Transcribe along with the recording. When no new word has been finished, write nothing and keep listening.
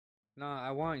No,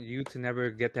 I want you to never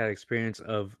get that experience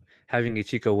of having a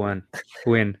Chica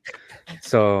win.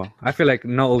 So I feel like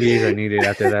no OVAs are needed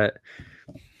after that.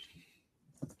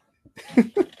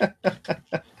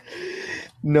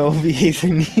 No VAs are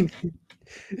needed.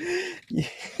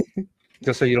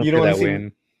 Just so you don't You don't feel want to that see.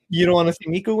 win. You don't want to see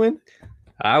Miku win.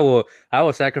 I will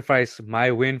sacrifice my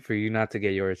win for you not to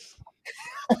get yours.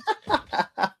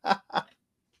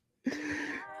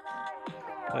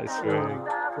 I swear.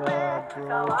 God,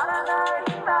 bro.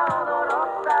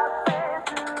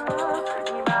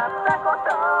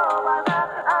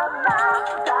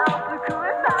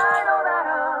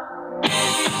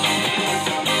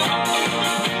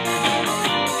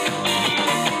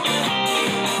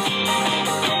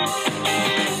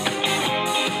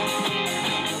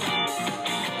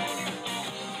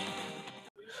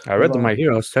 I read Hold the My on.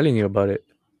 Hero. I was telling you about it.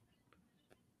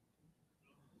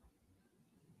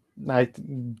 Like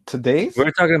today's?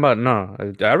 We're talking about no.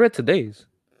 I read today's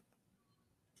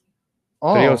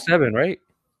Oh, 307, right?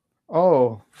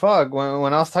 oh, fuck. When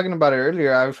I was talking about it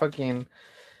earlier, I was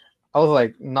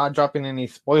like not dropping any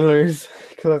spoilers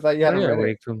because I thought you Oh hadn't yeah,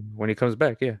 read it. when he comes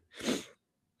back, yeah.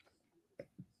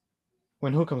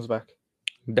 When who comes back?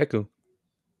 Deku.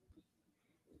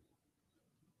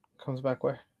 Comes back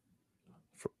where?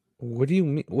 What do you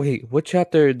mean? Wait, what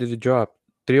chapter did it drop?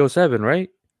 307, right?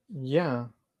 Yeah.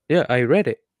 Yeah, I read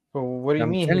it. But what do you I'm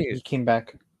mean telling you. he came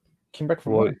back? Came back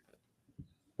from Well, where?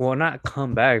 well, not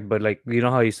come back, but like you know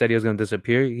how he said he was gonna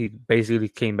disappear. He basically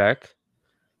came back.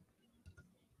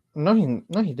 No,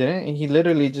 he didn't. He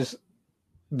literally just.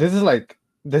 This is like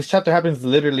this chapter happens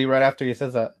literally right after he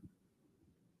says that.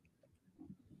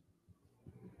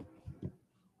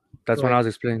 That's when I Like was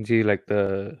explaining to you like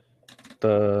the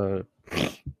the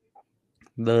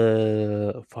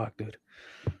fuck, dude.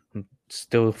 I'm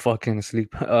still fucking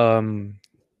asleep.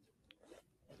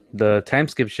 The time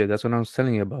skip shit. That's what I was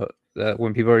telling you about. That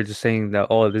when people are just saying that,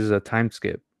 oh, this is a time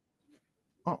skip.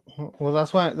 oh, well,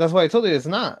 that's why I told you it's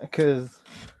not because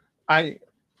I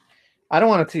I don't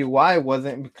want to tell you why it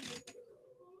wasn't.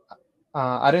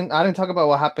 I didn't talk about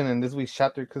what happened in this week's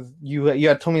chapter because you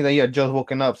had told me that you had just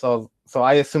woken up, so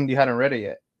I assumed you hadn't read it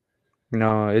yet.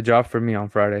 No, it dropped for me on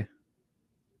Friday.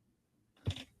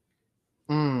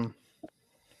 Mm.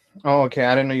 Oh, okay.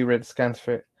 I didn't know you read scans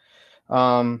for it.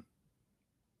 Um.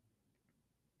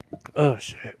 Oh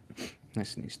shit! I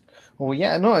sneezed. Well,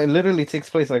 yeah. No, it literally takes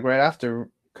place like right after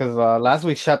because last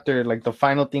week's chapter, like the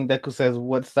final thing Deku says,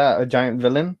 "What's that? A giant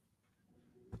villain?"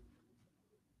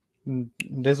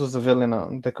 This was the villain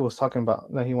Deku was talking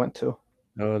about that he went to.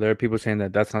 Oh, there are people saying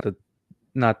that that's not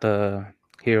the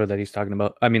hero that he's talking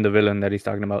about. I mean, the villain that he's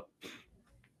talking about.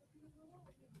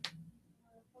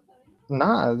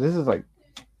 Nah, this is like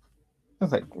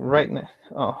it's like right now.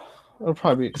 Oh, it'll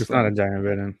probably be It's not a explained. giant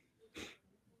villain.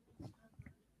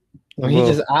 No, he Well,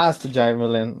 just asked the giant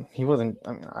villain. He wasn't.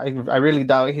 I mean, I really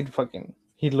doubt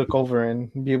he'd look over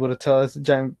and be able to tell us the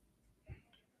giant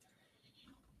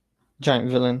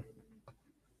villain.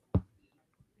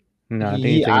 no, I think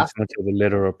He you're taking asked. too much of a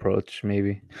literal approach.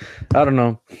 Maybe I don't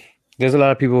know. There's a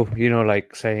lot of people,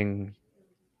 like saying,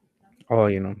 "Oh,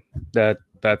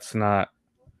 that's not."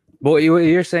 But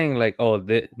you're saying like, "Oh,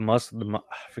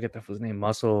 I forget that was his name,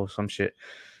 Muscle, some shit."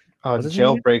 What's his name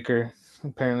again? Jailbreaker.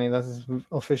 Apparently, that's his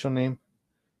official name.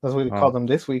 That's what they Oh, called him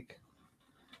this week.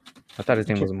 I thought his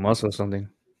name was Muscle or something.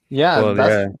 Yeah, Well,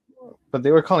 yeah. but they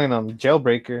were calling him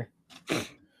Jailbreaker.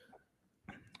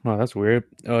 Oh, that's weird.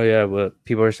 Oh, yeah, but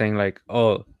people are saying like,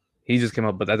 "Oh, he just came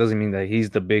up," but that doesn't mean that he's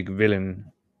the big villain.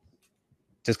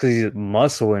 Just because he's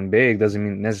muscle and big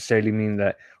doesn't necessarily mean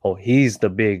that, oh, he's the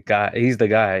big guy. He's the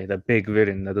guy, the big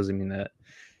villain. That doesn't mean that.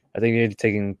 I think you're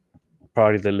taking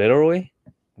probably the literal way,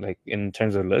 like in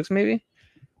terms of looks, maybe.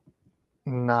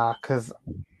 Nah, cause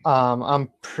I'm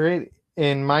pretty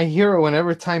in My Hero.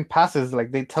 Whenever time passes,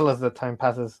 like they tell us that time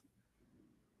passes.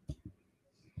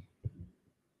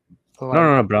 So, No, like,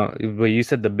 no, no, bro. But you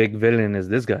said the big villain is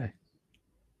this guy.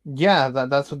 yeah,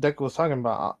 that's what Deku was talking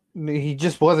about. He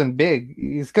just wasn't big.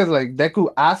 It's because like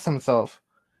Deku asked himself.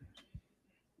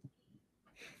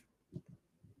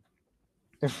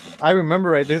 If I remember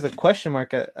right, there's a question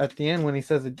mark at the end when he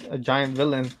says a giant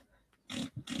villain.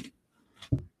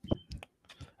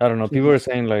 I don't know. People are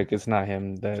saying like it's not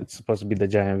him. That's supposed to be the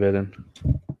giant villain.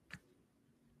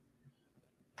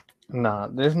 Nah,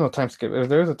 there's no time skip. If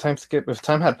there was a time skip, if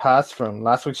time had passed from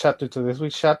last week's chapter to this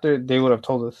week's chapter, they would have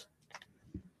told us.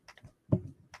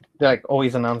 They like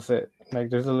always announce it. Like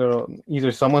there's a little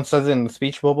either someone says it in the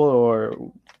speech bubble or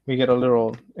we get a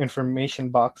little information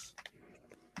box.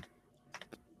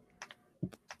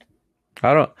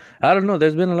 I don't know.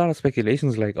 There's been a lot of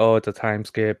speculations like, oh, it's a time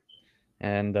skip.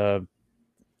 and the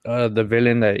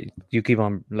villain that you keep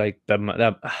on like that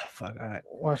fuck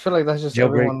Well, I feel like that's just jailbreak.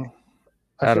 everyone.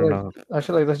 I I feel don't like know. I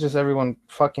feel like that's just everyone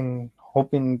fucking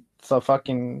hoping it's a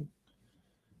fucking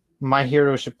My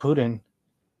Hero Shippuden.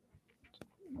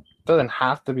 Doesn't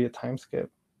have to be a time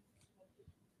skip.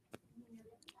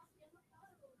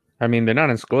 I mean, they're not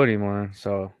in school anymore,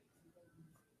 so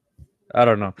I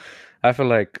don't know. I feel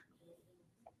like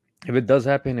if it does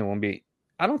happen, it won't be.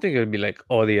 I don't think it would be like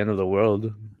oh the end of the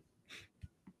world,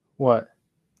 What?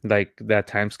 like that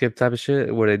time skip type of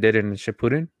shit where they did it in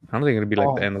Shippuden. I don't think it'd be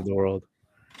like the Oh, end of the world.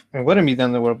 it wouldn't be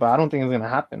done the world, but I don't think it's gonna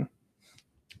happen.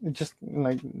 It just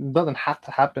like doesn't have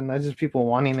to happen. That's just people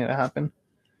wanting it to happen.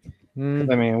 Because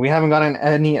I Mm, mean, we haven't gotten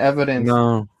any evidence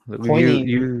no, pointing.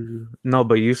 no,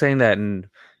 but you saying that and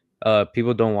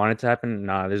people don't want it to happen.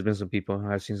 Nah, there's been some people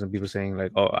I've seen some people saying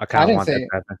like, oh, I kind I of didn't want that say.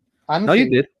 to happen. I didn't No, you say.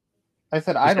 did. I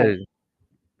said You I don't. said,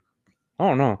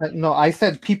 oh no, No, I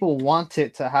said people want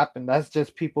it to happen. That's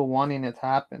just people wanting it to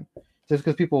happen. Just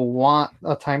because people want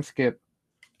a time skip.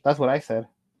 That's what I said.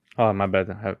 oh my bad.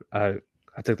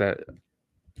 I took that.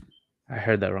 I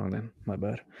heard that wrong then. My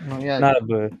bad. No, yeah, Nah,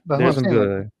 but that's what there's I'm some saying. Like,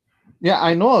 good. yeah,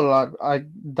 I know a lot. I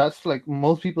That's like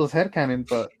most people's headcanon,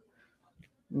 but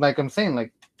like I'm saying,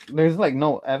 like there's like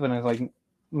no evidence. Like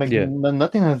Yeah,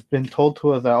 nothing has been told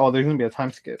to us that there's gonna be a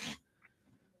time skip.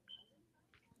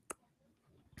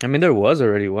 I mean there was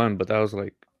already one, but that was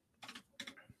like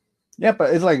Yeah,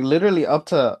 but it's like literally up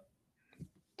to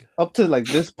like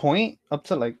this point, up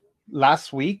to like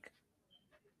last week,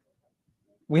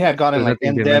 we had gotten there's like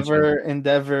nothing been mentioned.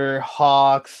 Endeavor,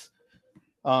 Hawks,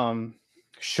 um,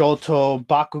 Shoto,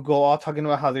 Bakugo, all talking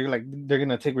about how they're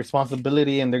gonna take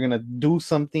responsibility and they're gonna do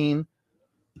something.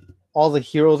 All the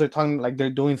heroes are talking like they're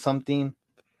doing something,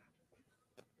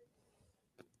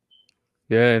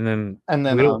 Yeah, and then and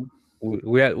then we don't.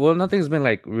 We had, well, nothing's been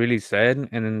like really said,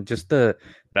 and then just the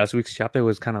last week's chapter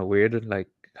was kind of weird, like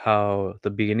how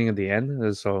the beginning and the end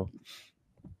is so.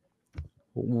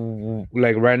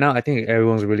 Like right now, I think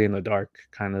everyone's really in the dark,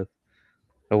 kind of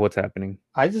what's happening.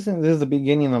 I just think this is the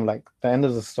beginning of like the end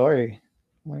of the story.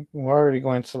 Like we're already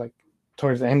going to like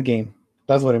towards the end game.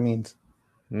 That's what it means.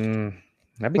 Mm,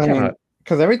 that'd be I kind of mean,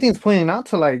 because everything's pointing out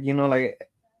to like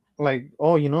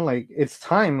oh like it's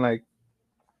time like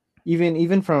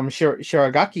even from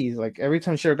Shiragaki's like every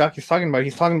time Shiragaki's talking about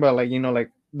he's talking about like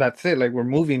like that's it like we're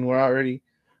moving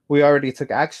we already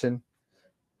took action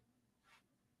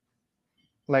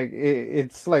like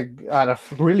it's like at a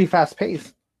really fast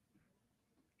pace.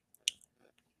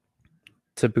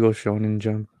 typical Shonen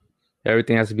Jump.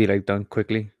 Everything has to be like done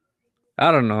quickly.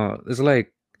 I don't know. It's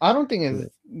like I don't think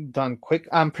it's done quick.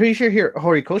 I'm pretty sure here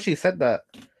Horikoshi said that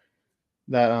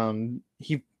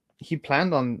he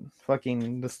planned on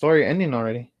fucking the story ending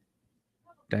already.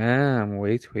 damn.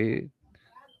 Wait.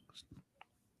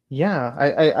 Yeah,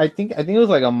 I think it was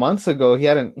like a month ago. He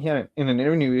hadn't in an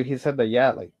interview he said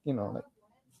that like like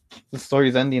the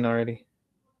story's ending already.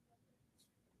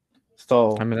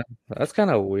 I So mean that's kind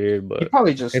of weird, he but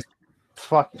probably just it's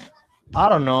fucking I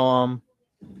don't know.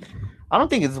 I don't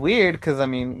think it's weird because I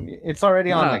mean it's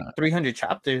already on like nah. 300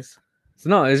 chapters.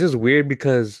 No, it's just weird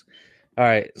because all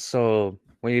right. So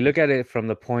when you look at it from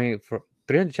the point for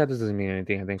 300 chapters doesn't mean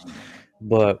anything, I think.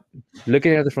 But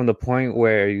looking at it from the point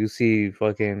where you see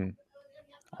fucking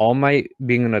All Might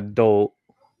being an adult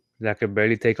that could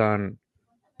barely take on,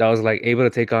 that was like able to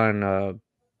take on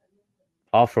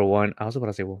All for One. I was about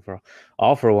to say One for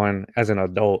All for One as an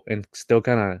adult and still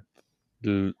kind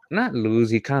of not lose.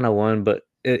 He kind of won, but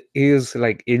he was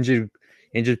like injured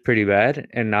pretty bad.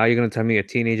 And now you're gonna tell me a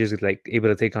teenager is like able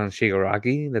to take on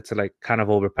Shigaraki that's like kind of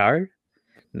overpowered?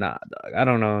 Nah, dog, I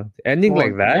don't know. Ending Well,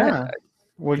 like that? yeah.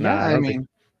 Well, yeah. Nah, I I don't think. mean,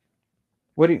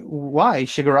 why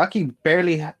Shigaraki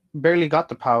barely got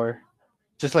the power,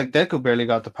 just like Deku barely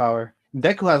got the power.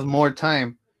 Deku has more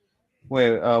time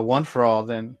with One for All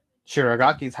than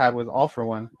Shiragaki's had with All for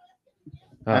One,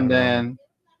 I and don't know. then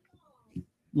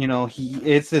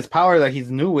it's his power that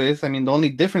he's new with. I mean, the only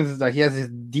difference is that he has his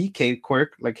DK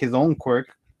quirk, like his own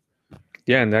quirk.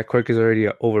 Yeah, and that quirk is already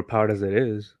overpowered as it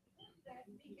is.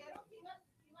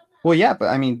 Well, yeah, but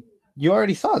I mean, you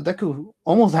already saw Deku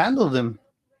almost handled him,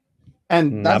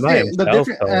 and Not that's by it. The himself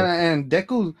difference, though. and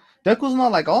Deku's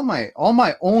not like All Might. All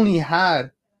Might only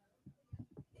had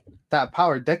that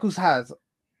power. Deku's has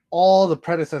all the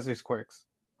predecessors' quirks.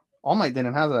 All Might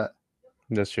didn't have that.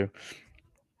 That's true.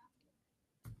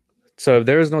 So if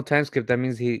there is no time skip, that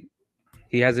means he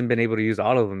hasn't been able to use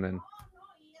all of them then.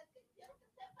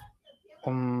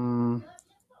 Um,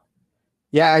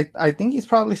 yeah, I think he's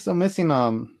probably still missing.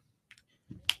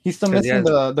 He's still Because he missing has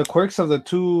the quirks of the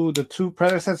two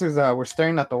predecessors that were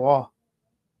staring at the wall.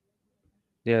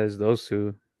 Yeah, it's those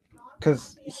two.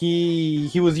 because he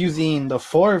was using the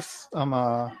fourth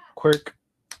quirk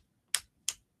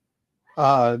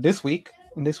this week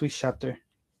in this week's chapter.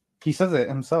 He says it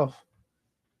himself.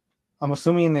 I'm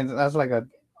assuming that's like a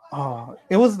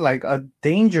it was like a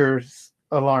dangerous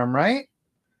alarm, right?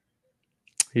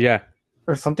 Yeah,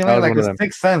 Or something that was like one of a them.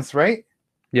 sixth sense, right?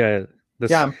 Yeah,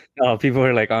 this Yeah, people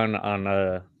are like on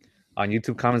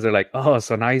YouTube comments. They're like, "Oh,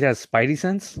 so now he has Spidey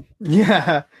sense."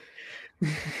 yeah.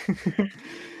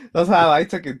 That's how I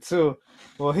took it too.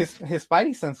 Well, his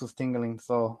spidey sense was tingling,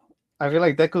 so I feel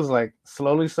like Deku's like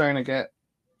slowly starting to get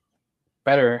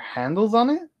better handles on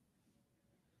it.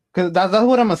 Because that's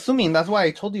what I'm assuming. That's why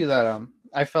I told you that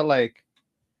I felt like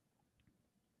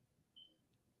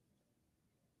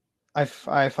I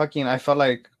felt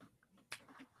like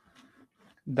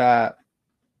that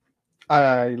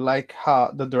I like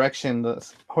how the direction the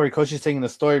Horikoshi's taking the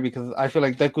story, because I feel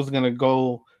like Deku's gonna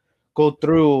go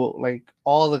through like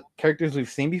all the characters we've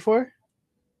seen before.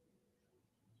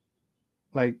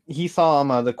 Like he saw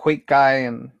the Quake guy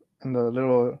and the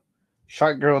little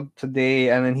shark girl today,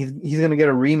 and then he's gonna get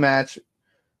a rematch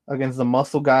against the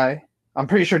muscle guy. I'm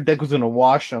pretty sure Deku's gonna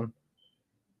wash him.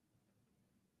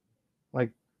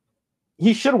 Like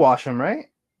he should wash him, right?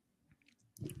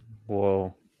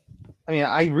 Whoa, I mean,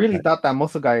 I really thought that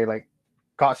muscle guy like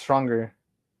got stronger.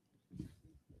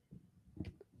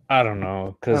 I don't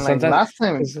know, because And like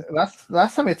sometimes,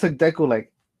 last time it took Deku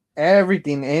like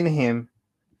everything in him.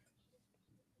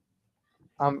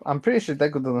 I'm pretty sure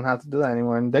Deku doesn't have to do that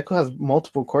anymore, and Deku has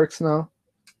multiple quirks now.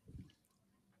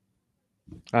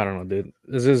 I don't know, dude.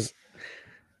 This is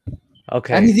And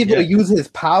okay. he's able to Yeah, use his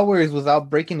powers without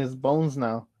breaking his bones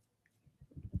now.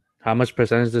 how much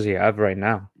percentage does he have right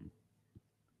now?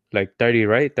 Like 30,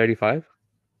 right? 35?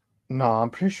 No, I'm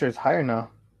pretty sure it's higher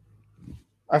now.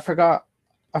 I forgot.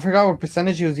 I forgot what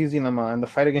percentage he was using them in the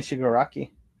fight against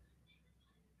Shigaraki.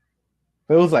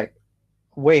 But it was like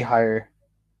way higher.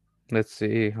 Let's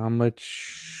see how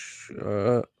much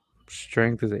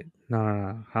strength is it? No, no,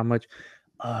 no. How much?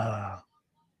 Uh,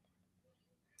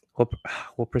 what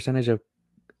what percentage of?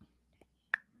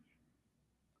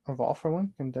 Of All for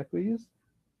One can Deku use?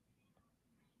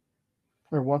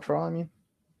 Or One for All, I mean.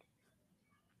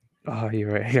 Oh,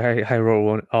 you're right. I wrote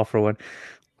one all for one.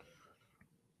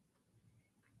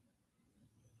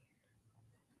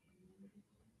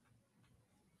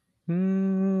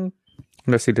 Hmm.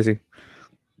 Let's see. Let's see.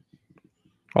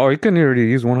 Oh, he can already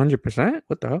use 100%.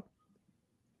 What the hell?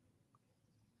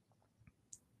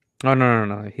 Oh no,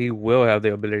 no, no. He will have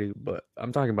the ability, but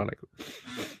I'm talking about like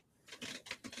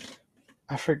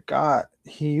I forgot.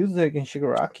 He used it against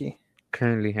Shigaraki.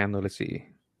 currently handle. Let's see.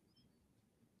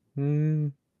 Hmm.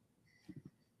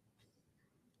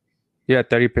 Yeah,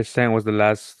 30% was the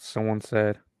last someone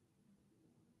said.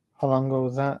 How long ago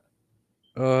was that?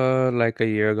 Like a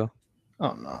year ago.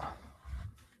 Oh no.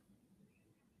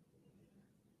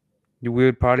 You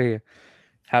would probably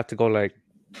have to go like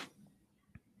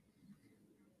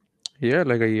yeah,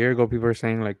 like a year ago. People were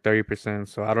saying like 30%.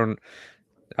 So I don't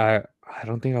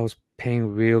think I was paying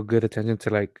real good attention to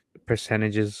like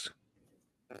percentages.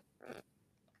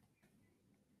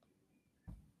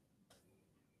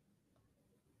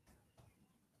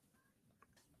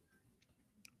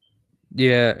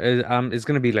 Yeah, it's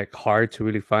gonna be like hard to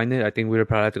really find it. I think we'd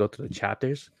probably have to go to the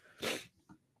chapters.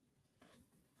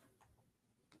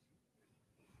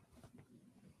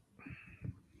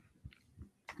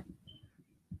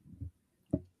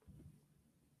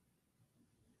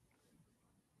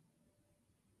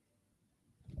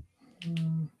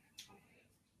 Mm.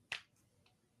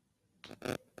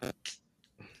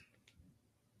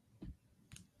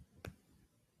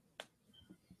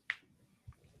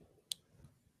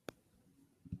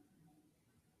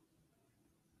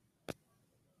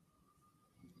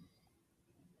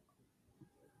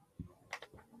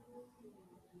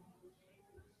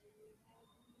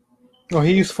 Oh,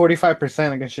 he used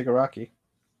 45% against Shigaraki.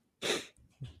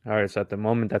 All right, so at the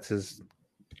moment that's his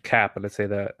cap. Let's say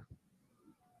that.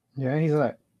 Yeah, he's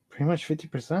like pretty much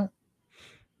 50%.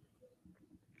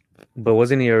 But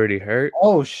wasn't he already hurt?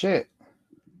 Oh shit.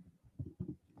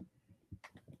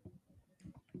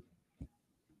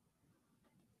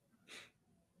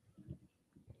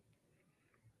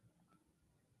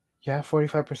 Yeah,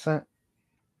 45%.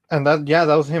 And that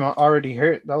was him already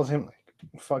hurt. That was him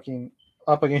like fucking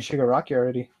up against Shigaraki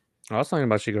already. I was talking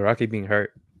about Shigaraki being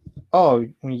hurt. Oh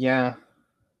yeah,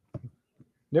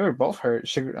 they were both hurt.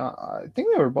 I think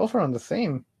they were both around the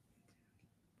same.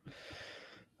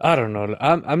 I don't know.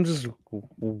 I'm just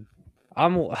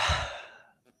I'm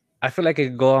I feel like it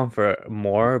could go on for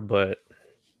more, but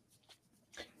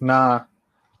Nah,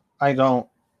 I don't.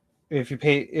 if you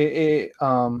pay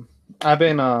I've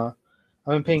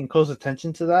been paying close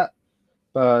attention to that,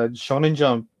 but Shonen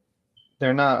Jump,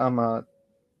 they're not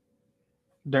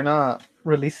they're not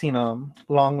releasing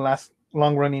long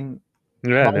running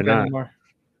Yeah, they're manga not. anymore.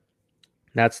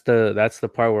 That's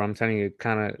the part where I'm telling you,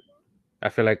 kind of. I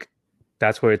feel like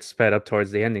that's where it's sped up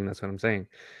towards the ending. That's what I'm saying.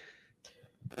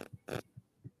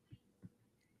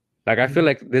 Like I feel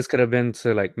like this could have been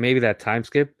to like maybe that time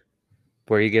skip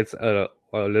where he gets a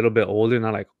little bit older,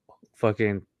 not like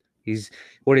fucking he's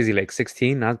what is he like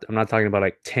 16? Not I'm not talking about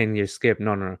like 10 year skip.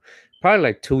 No, no, no. Probably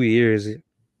like 2 years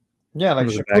Yeah, like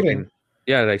comes back Shippuden. and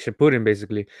yeah, like Shippuden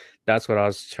basically. That's what I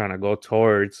was trying to go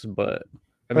towards, but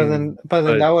I mean, But then but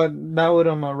that would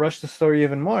rush the story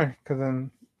even more, because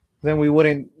then we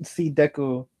wouldn't see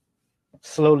Deku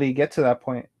slowly get to that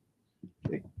point.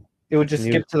 It would just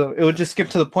new skip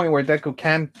to the point where Deku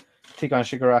can take on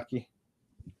Shigaraki.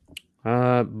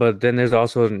 but then there's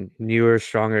also newer,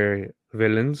 stronger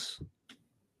villains.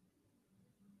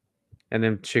 And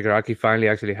then Shigaraki finally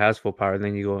actually has full power, and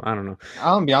then you go, I don't know.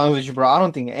 I'll be honest with you, bro. I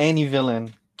don't think any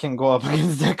villain can go up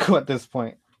against Deku at this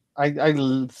point. I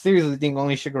seriously think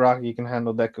only Shigaraki can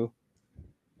handle Deku.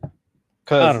 I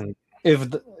Because don't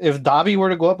if Dabi were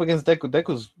to go up against Deku,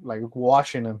 Deku's like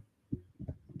washing him.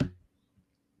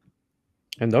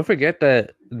 And don't forget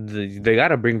that they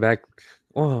gotta bring back.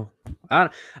 Oh, I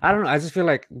don't know. I just feel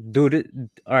like, dude.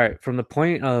 All right, from the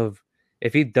point of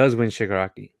if he does win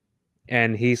Shigaraki,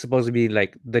 and he's supposed to be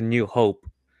like the new hope,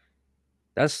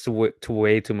 that's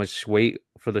way too much weight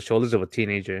for the shoulders of a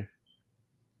teenager.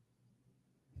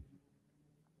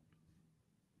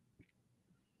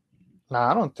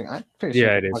 Nah, I don't think. I'm pretty sure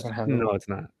Yeah, he it can is. fucking handle No, him. it's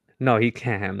not. No, he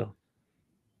can't handle.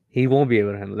 He won't be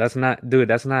able to handle. That's not, dude.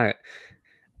 That's not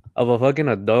of a fucking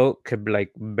adult could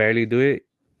like barely do it.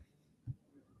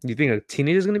 You think a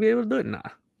teenager's gonna be able to do it? Nah.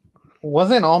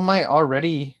 Wasn't All Might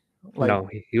already like No,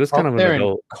 he was kind up of an there in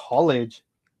adult. college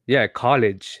Yeah,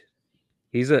 college.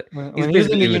 He's when he was in the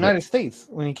basically like United States?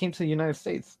 When he came to the United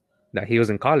States, that he was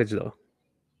in college though.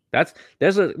 That's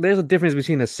there's a difference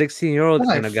between a 16-year-old that's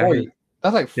like and a guy who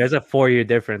That's like there's a 4 year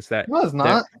difference no, it's that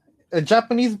not. A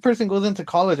Japanese person goes into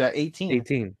college at 18.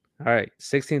 18. All right,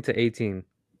 16 to 18.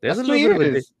 There's That's a two little bit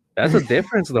of years. that's a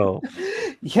difference though.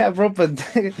 Yeah, bro, but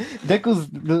Deku's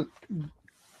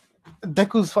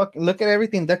Deku's fucking look at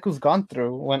everything Deku's gone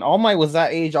through. When All Might was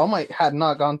that age, All Might had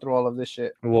not gone through all of this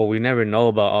shit. Well, we never know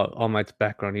about All Might's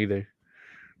background either.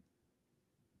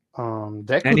 And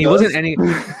Deku he wasn't does.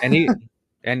 any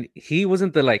and he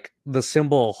wasn't the like the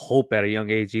symbol of hope at a young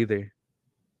age either.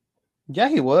 Yeah,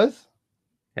 he was.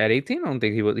 At 18, I don't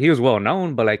think he was well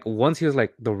known, but like once he was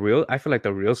like the real, I feel like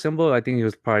the real symbol, I think he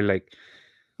was probably like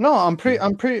No, I'm pretty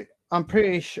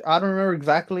sure. I don't remember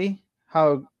exactly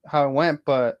how it went,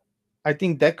 but I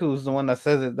think Deku was the one that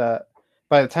says it. That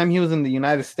by the time he was in the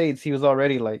United States, he was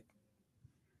already like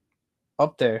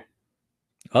up there.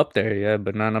 up there, yeah,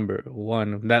 but not number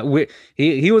one.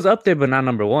 He was up there, but not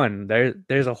number one.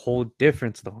 There's a whole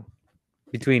difference though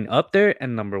between up there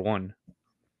and number one.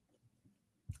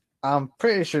 I'm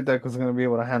pretty sure Deku's gonna be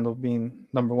able to handle being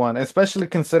number one, especially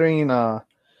considering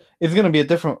it's gonna be a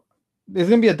different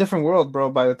world, bro.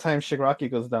 By the time Shigaraki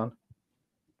goes down,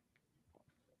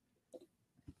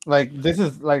 like this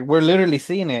is like we're literally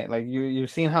seeing it. Like you're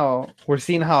seeing how we're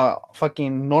seeing how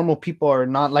fucking normal people are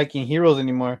not liking heroes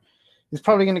anymore. It's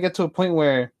probably gonna get to a point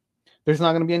where there's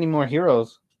not gonna be any more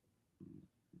heroes.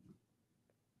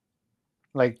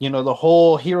 Like the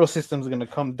whole hero system is gonna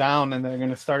come down, and they're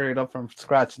gonna start it up from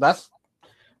scratch. That's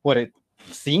what it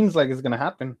seems like is gonna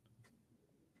happen.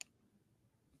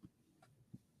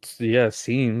 Yeah,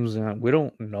 seems we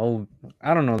don't know.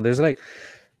 I don't know. There's like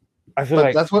I feel But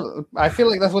like that's what I feel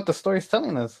like. That's what the story's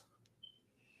telling us.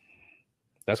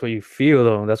 that's what you feel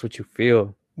though. That's what you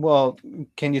feel. Well,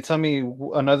 can you tell me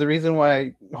another reason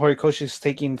why Horikoshi is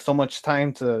taking so much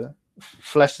time to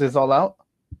flesh this all out?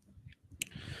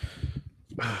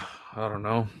 I don't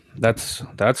know. That's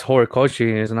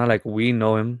Horikoshi. It's not like we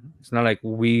know him. It's not like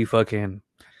we fucking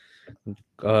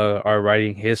are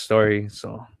writing his story.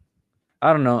 So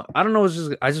I don't know. I don't know. It's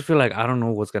just I just feel like I don't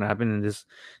know what's gonna happen in this.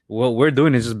 What we're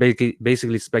doing is just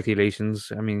basically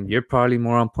speculations. I mean, you're probably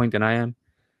more on point than I am.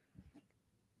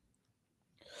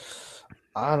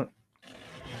 I don't,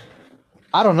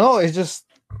 I don't know. It's just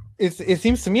it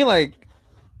seems to me like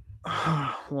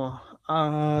well,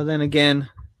 then again,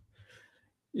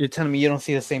 you're telling me you don't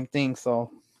see the same thing, so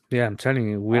Yeah, I'm telling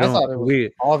you, we I don't. thought it was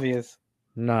obvious.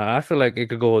 Nah, I feel like it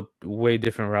could go a way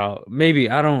different route. Maybe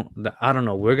I don't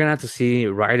know. We're gonna have to see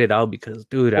write it out because,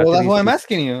 dude, Well, after that's these why I'm two,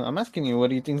 asking you. What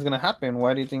do you think is gonna happen?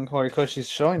 Why do you think Horikoshi's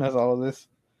showing us all of this?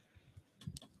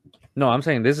 No, I'm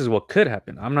saying this is what could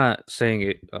happen. I'm not saying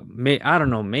it. I don't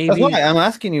know. That's why Maybe. I'm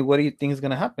asking you, what do you think is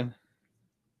gonna happen?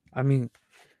 I mean,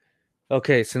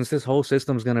 okay. Since this whole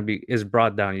system's gonna be is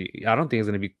brought down, I don't think it's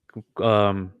gonna be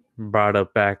brought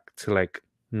up back to like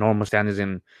normal standards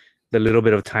in the little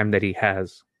bit of time that he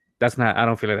has. That's not. I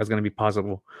don't feel like that's gonna be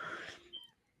possible.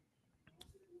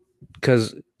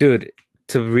 Because, dude,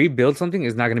 to rebuild something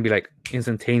is not gonna be like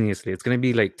instantaneously. It's gonna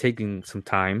be like taking some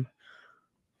time.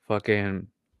 Fucking,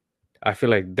 I feel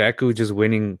like Deku just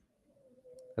winning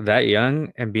that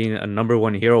young and being a number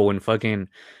one hero when fucking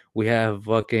we have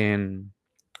fucking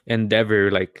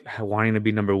Endeavor like wanting to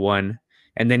be number one,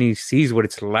 and then he sees what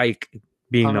it's like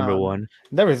being Oh number no, one.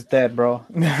 Never is dead, bro.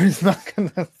 Never is not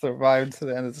gonna survive to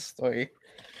the end of the story.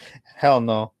 Hell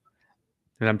no.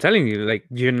 And I'm telling you, like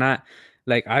you're not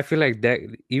like I feel like that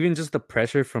even just the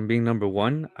pressure from being number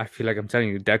one, I feel like I'm telling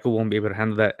you, Deku won't be able to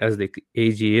handle that as the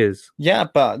age he is. Yeah,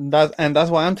 but that's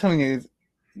why I'm telling you,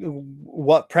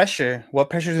 what pressure?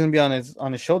 What pressure is gonna be on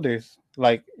his shoulders?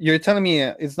 Like you're telling me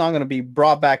it's not gonna be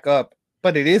brought back up,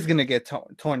 but it is gonna get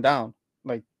torn down.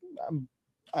 Like um,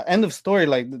 end of story.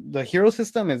 Like the hero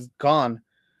system is gone,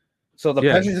 so the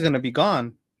Yeah. pressure is gonna be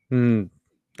gone. Mm,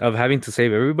 of having to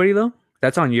save everybody though,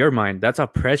 that's on your mind. That's a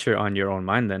pressure on your own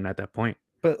mind. Then at that point,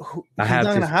 But I he's have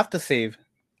not to. gonna have to save.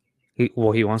 He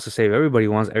wants to save everybody. He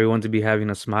wants everyone to be having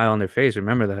a smile on their face.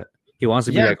 Remember that. He wants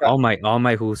to be Yeah, like but All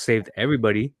Might, who saved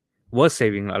everybody, was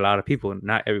saving a lot of people.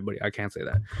 Not everybody. I can't say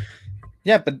that.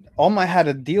 yeah, but All Might had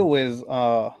to deal with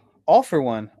All for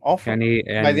One. All for By the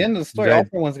And end of the story, All Zed,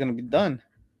 for One's gonna be done.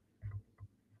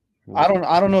 I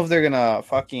don't know if they're gonna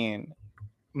fucking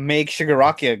make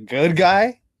Shigaraki a good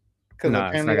guy, because nah,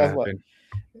 it's apparently not gonna that's what. happen.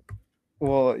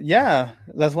 Well, yeah,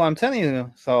 that's what I'm telling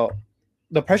you. So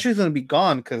the pressure is gonna be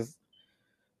gone because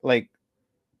like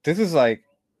this is like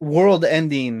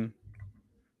world-ending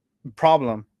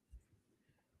problem.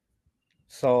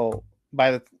 So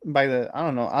by the I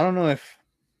don't know if,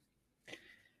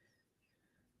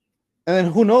 and then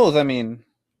who knows? I mean,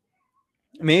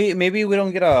 maybe we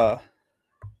don't get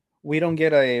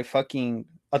a fucking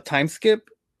a time skip,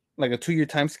 like a 2 year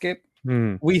time skip.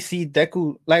 Hmm. We see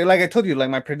Deku, like I told you,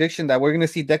 like my prediction that we're gonna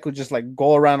see Deku just like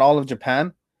go around all of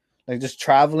Japan, like just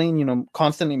traveling,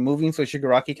 constantly moving, so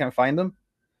Shigaraki can't find him.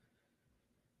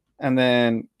 And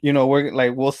then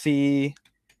we'll see,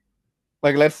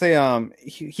 like let's say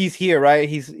he's here, right?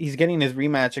 He's getting his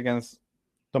rematch against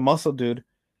the muscle dude.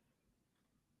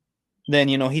 Then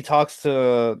he talks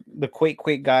to the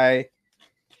Quake guy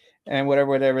and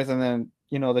whatever, and then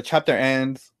the chapter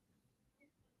ends.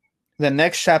 The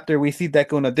next chapter we see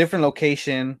Deku in a different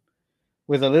location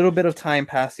with a little bit of time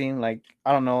passing, like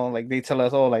I don't know, like they tell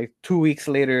us, oh, like 2 weeks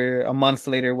later, a month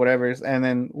later, whatever, and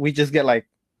then we just get like,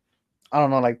 I don't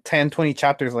know, like 10, 20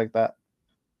 chapters like that.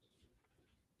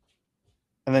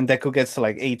 And then Deku gets to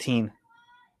like 18.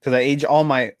 To the age All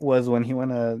Might was when he went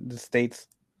to the States.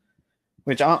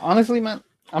 Which honestly, man,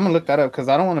 I'm gonna look that up because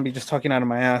I don't want to be just talking out of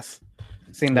my ass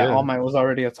saying that Yeah. All Might was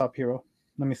already a top hero.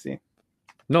 Let me see.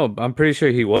 No, I'm pretty sure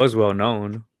he was well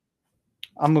known.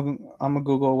 I'm gonna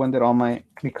Google when did All Might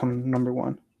become number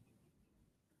one.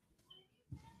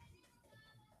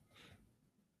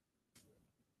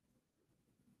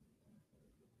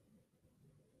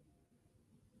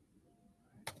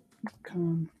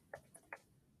 Come.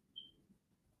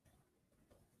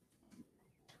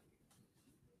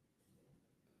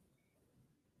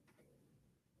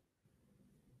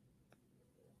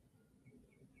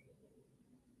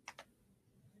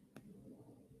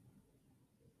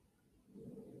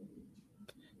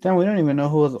 Damn, we don't even know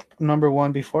who was number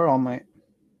one before All Might.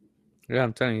 Yeah,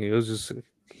 I'm telling you, it was just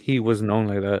he was known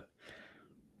like that.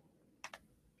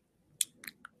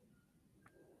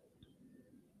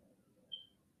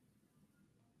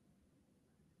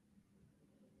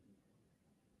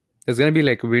 It's gonna be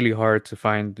like really hard to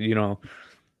find,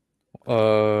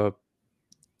 uh,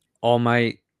 All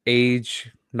My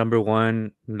age number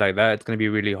one like that. It's gonna be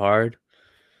really hard.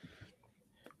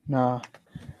 Nah,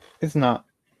 it's not.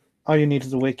 All you need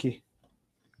is a wiki.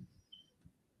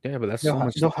 Yeah, but that's They'll so have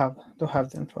much. they'll have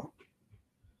the info.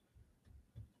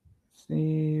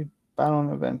 See, battle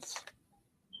and events.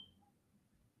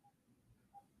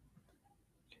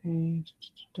 Okay.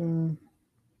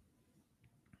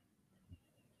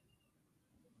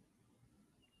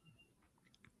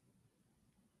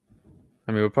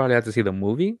 I mean, we'll probably have to see the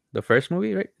movie, the first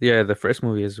movie, right? Yeah, the first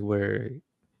movie is where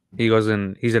he's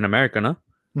in America, no?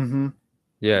 Mm-hmm.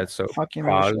 Yeah, so Fucking,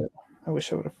 probably I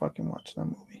wish I would have fucking watched that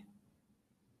movie.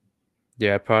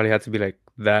 yeah, probably had to be like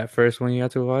that first one you had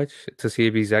to watch to see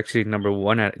if he's actually number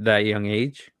one at that young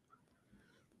age.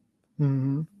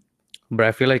 Mm-hmm. But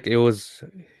I feel like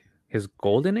his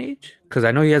golden age? Because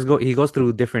I know he goes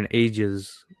through different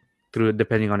ages through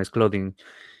depending on his clothing.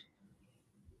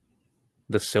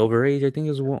 The Silver Age, I think,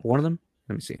 is one of them.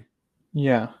 Let me see.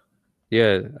 Yeah.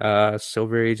 Yeah,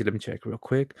 Silver Age. Let me check real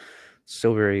quick.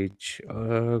 Silver Age.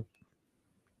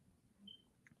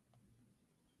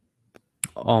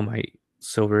 Oh my,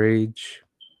 Silver Age.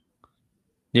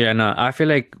 Yeah, no, I feel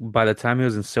like by the time he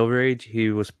was in Silver Age, he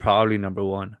was probably number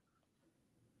one.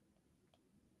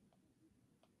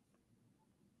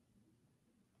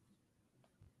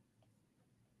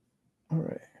 All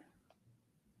right.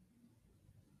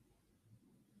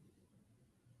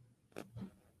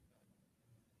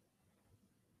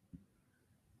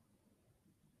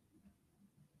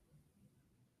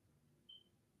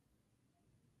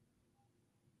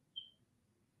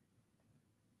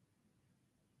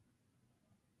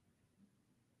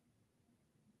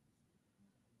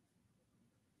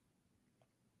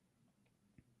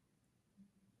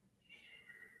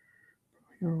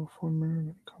 Hero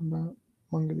former combat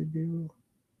manga debut.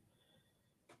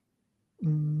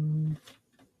 Mm,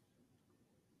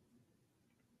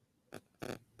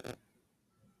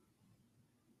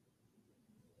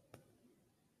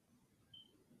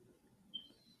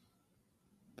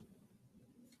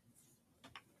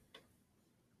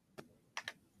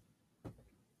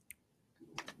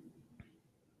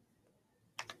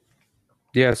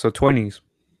 Yeah, so 20s.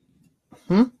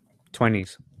 hmm?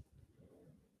 20s.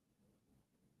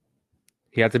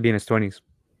 He had to be in his 20s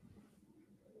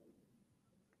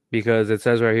because it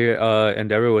says right here,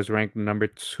 Endeavor was ranked number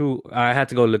two. I had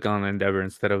to go look on Endeavor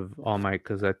instead of All Might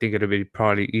because I think it'd be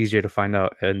probably easier to find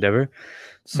out Endeavor.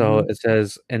 So Mm-hmm. it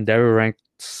says Endeavor ranked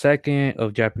second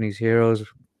of Japanese heroes,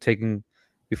 taking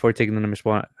before taking the number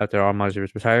spot after All Might's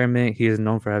retirement. He is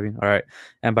known for having all right,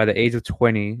 and by the age of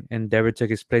 20, Endeavor took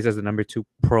his place as the number two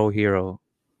pro hero.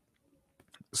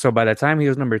 So by the time he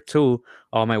was number two,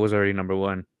 All Might was already number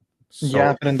one.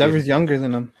 Yeah, So but Endeavor's younger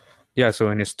than him. yeah, so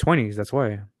in his 20s, that's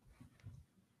why.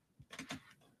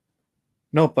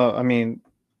 No, but I mean,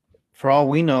 for all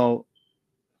we know,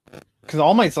 because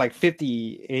All Might's like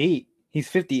 58. He's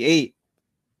 58.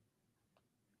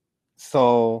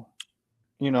 So,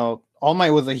 All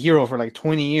Might was a hero for like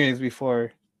 20 years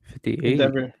before 58.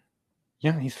 Endeavor.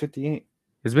 Yeah, he's 58.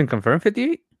 It's been confirmed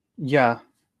 58? Yeah,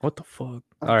 What the fuck?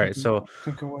 I All think right, so I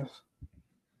think it was.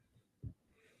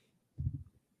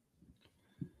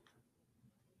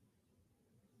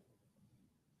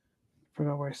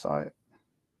 Forgot where I saw it.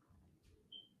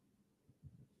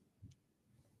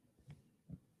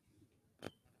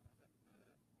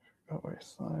 Forgot where I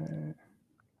saw it.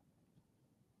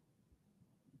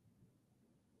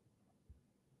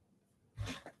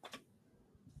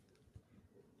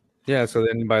 yeah, so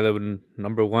then by the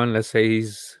number one, let's say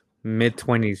he's mid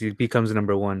 20s, he becomes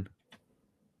number one.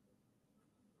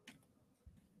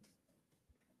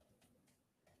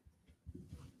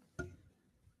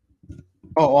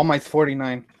 Oh, All Might's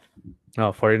 49.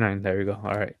 Oh, 49. There we go.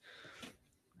 All right.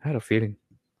 I had a feeling.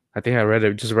 I think I read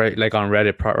it just right like on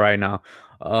Reddit right now.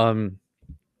 Um,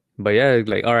 but yeah,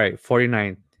 like all right,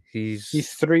 49. He's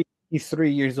He's three. He's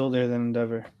 3 years older than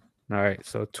Endeavor. all right,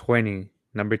 so 20,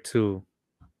 number two.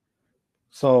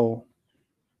 So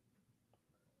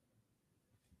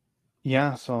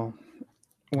yeah. So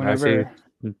I say whenever.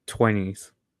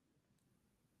 20s.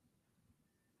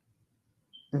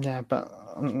 Yeah, but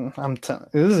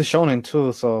this is a shonen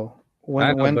too. So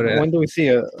I when know, but when when do we see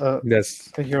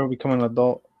that's a hero become an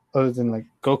adult other than like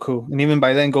Goku? And even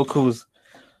by then, Goku's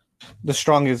the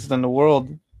strongest in the world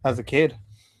as a kid.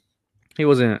 he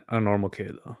wasn't a normal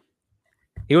kid though.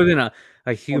 He wasn't a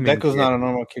Well, human Deku's kid. not a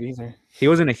normal kid either. He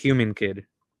wasn't a human kid.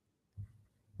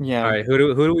 All Yeah, right, who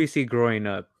do we see growing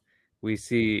up? We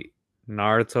see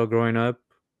Naruto growing up.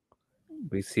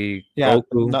 We see yeah.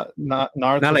 Goku. Not Not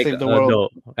Naruto like saved the world.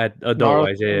 adult, adult Naruto,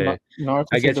 wise. Yeah, yeah, yeah. Naruto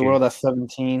I saved get the you. world at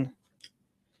 17.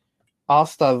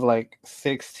 Asta's like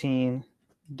 16.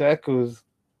 Deku's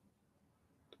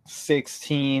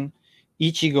 16.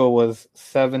 Ichigo was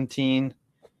 17.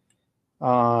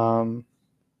 The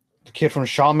kid from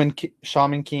Shaman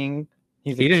King,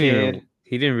 he's a kid.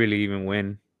 He didn't really even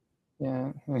win.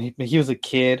 Yeah, he was a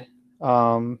kid.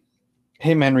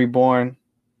 Hitman Reborn,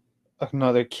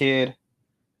 another kid.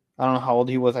 I don't know how old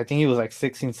he was. I think he was like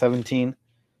 16, 17.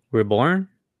 Reborn.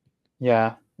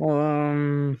 Yeah.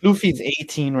 Um, Luffy's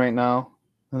 18 right now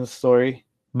in the story.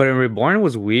 but in Reborn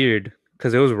was weird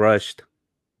because it was rushed.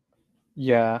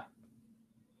 Yeah.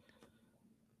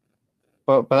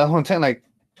 But that's what I'm saying. Like,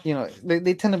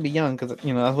 they tend to be young because that's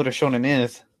what a shonen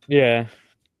is. Yeah,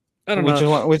 I don't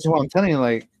know. Which is what I'm telling you.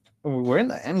 Like, we're in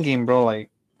the end game, bro. Like,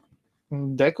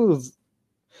 Deku's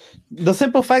The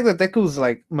simple fact that Deku's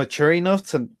like mature enough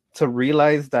to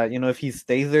realize that if he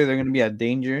stays there, they're gonna be a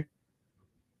danger.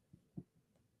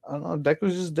 I don't know.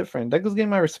 Deku's just different. Deku's getting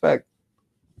my respect.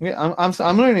 Yeah,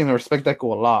 I'm learning to respect Deku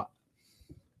a lot.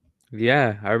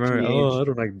 Yeah, I remember. Oh, TBH. I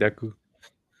don't like Deku.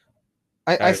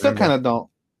 I I still kind remember. of don't.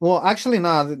 Well, actually,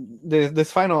 nah.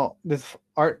 This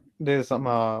art this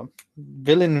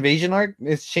villain invasion arc,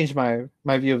 it's changed my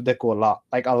view of Deku a lot,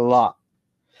 like a lot.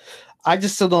 I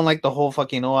just still don't like the whole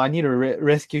fucking I need to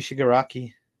rescue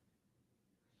Shigaraki.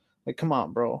 Like, come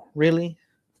on, bro, really?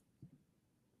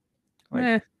 Like,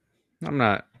 Eh, I'm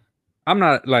not. I'm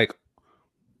not like.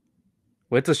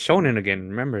 Well, it's a shonen again.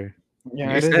 Remember,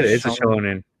 yeah, you it is a said it, it's a shonen.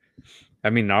 shonen. I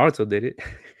mean, Naruto did it.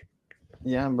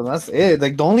 Yeah, but that's it.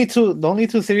 Like the only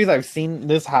two series I've seen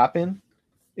this happen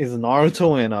is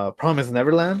Naruto and Promise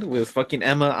Neverland with fucking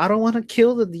Emma. I don't want to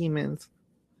kill the demons.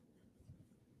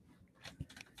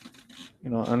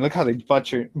 And look how they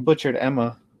butchered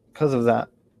Emma because of that.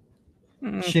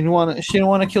 Mm. She didn't want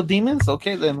to kill demons.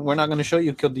 Okay, then we're not gonna show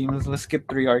you kill demons. Let's skip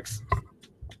 3 arcs.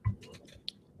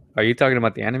 Are you talking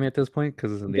about the anime at this point?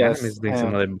 Because the anime Yes, is doing I some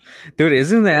am. other. Dude,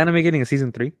 isn't the anime getting a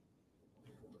season 3?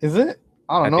 Is it?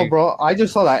 I I don't know, think. bro. I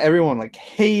just saw that everyone like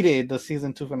hated the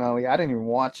season 2 finale. I didn't even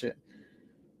watch it.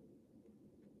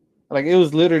 Like it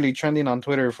was literally trending on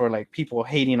Twitter for like people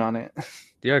hating on it.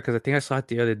 Yeah, because I think I saw it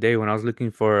the other day when I was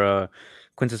looking for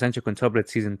Quintessential Quintuplets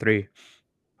season 3.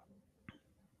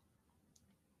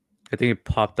 I think it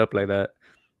popped up like that.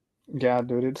 Yeah,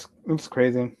 dude, it's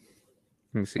crazy. Let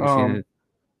me see. Um,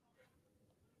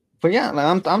 but yeah,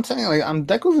 like, I'm saying like I'm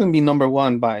Deku's gonna be number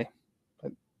one by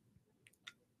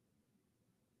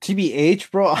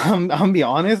TBH, bro. I'm gonna be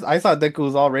honest. I thought Deku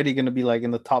was already gonna be like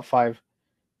in the top 5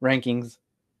 rankings.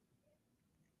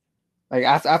 Like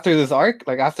after this arc,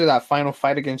 like after that final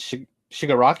fight against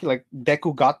Shigaraki, like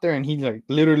Deku got there and he like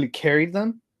literally carried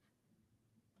them.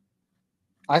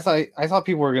 I thought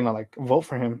people were gonna like vote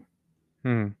for him,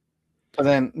 Hmm. but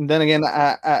then again,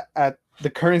 at the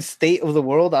current state of the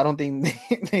world, I don't think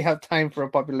they have time for a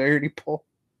popularity poll.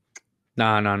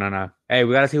 No, no, no, no. Hey,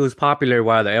 we gotta see who's popular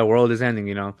while the world is ending.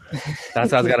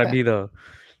 That's how it's gotta Yeah. be, though.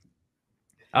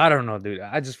 I don't know, dude.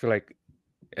 I just feel like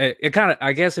it kind of.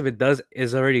 I guess if it does,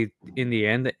 is already in the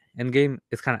end game.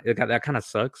 It's kind of that kind of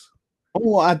sucks.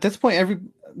 Well, at this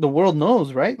point, the world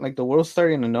knows, right? Like the world's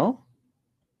starting to know.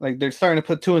 Like they're starting to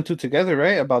put two and two together,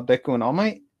 right? About Deku and All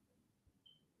Might.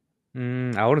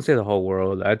 I wouldn't say the whole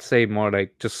world. I'd say more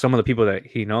like just some of the people that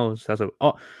he knows. That's a.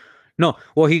 Oh no.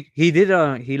 Well, he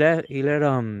did. He let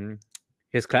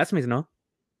his classmates know.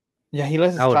 Yeah, he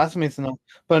lets I his would. classmates know.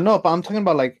 But no, but I'm talking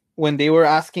about like when they were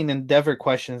asking Endeavor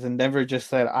questions, Endeavor just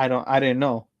said, I didn't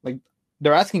know." Like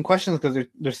they're asking questions because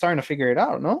they're starting to figure it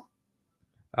out. No,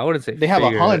 I wouldn't say they have a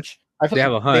figure it. hunch. I feel They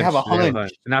have like a they have a hunch. They have a hunch.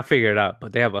 hunch. Not figure it out,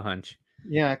 but they have a hunch.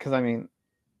 Yeah, because I mean,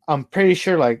 I'm pretty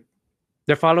sure like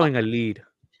They're uh, following a lead.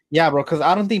 yeah, bro. Because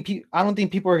I don't think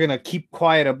people are gonna keep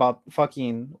quiet about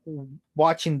fucking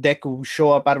watching Deku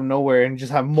show up out of nowhere and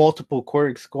just have multiple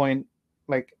quirks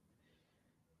like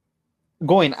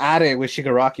going at it with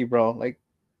Shigaraki, bro. Like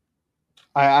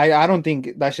I don't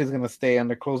think that shit's gonna stay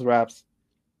under closed wraps.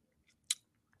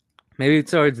 Maybe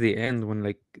towards the end when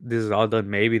like this is all done,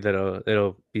 maybe that'll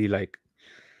it'll be like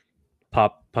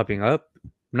popping up.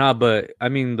 Nah, but I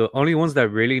mean the only ones that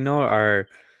really know are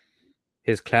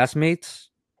his classmates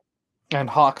And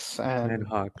Hawks and and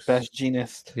Hawks. Best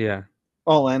Genist. Yeah.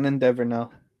 Oh, and Endeavor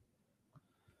now.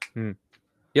 Hmm.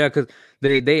 Yeah, because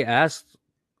they asked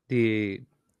the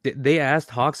they asked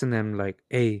Hawks and them like,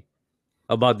 hey,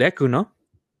 about Deku, no?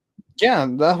 Yeah,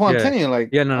 that's what I'm Yeah. telling you. Like,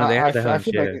 Yeah, no, no, they had the I hunch,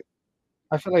 feel like yeah.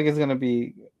 I feel like it's gonna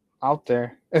be out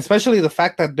there, especially the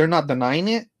fact that they're not denying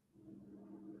it.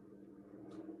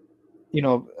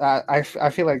 I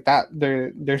feel like that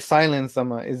their silence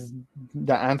is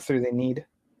the answer they need.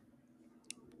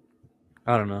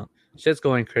 I don't know. Shit's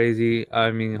going crazy.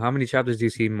 I mean, how many chapters do you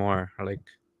see more? Like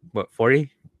what, 40?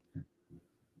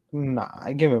 Nah,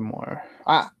 I give it more.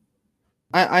 I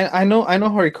know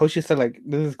Horikoshi said like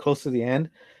this is close to the end,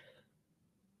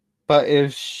 but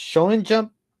if Shonen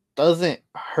Jump doesn't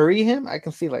hurry him, I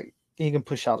can see like he can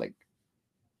push out like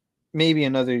maybe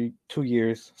another 2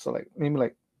 years. So like maybe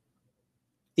like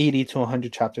 80 to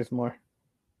 100 chapters more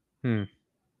Hmm.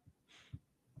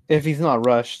 if he's not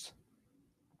rushed.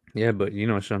 Yeah, but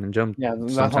Shonen Jump Yeah, that's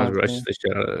what sometimes I'm rushes saying. the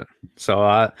shit out of it. So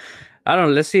I don't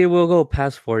know. Let's see. We'll go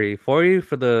past 40. 40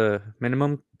 for the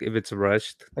minimum if it's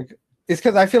rushed. Like it's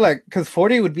because I feel like because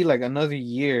 40 would be like another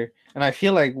year, and I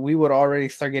feel like we would already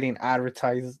start getting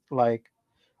advertised like,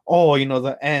 oh,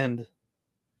 the end,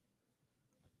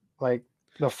 like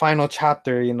the final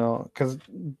chapter, because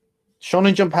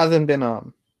Shonen Jump hasn't been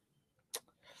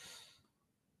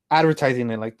advertising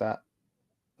it like that.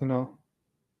 You know,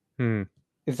 Hmm.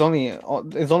 it's only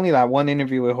that one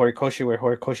interview with Horikoshi where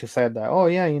Horikoshi said that, oh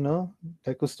yeah,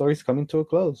 Deku's story's coming to a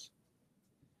close.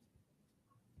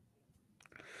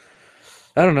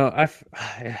 I don't know.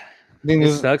 Then It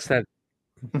there's, sucks that,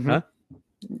 huh? mhm.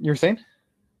 You're saying?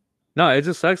 No, it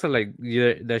just sucks that like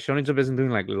the Shonen Jump isn't doing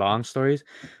like long stories.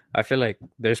 I feel like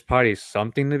there's probably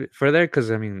something for there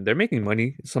because I mean they're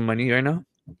making some money right now.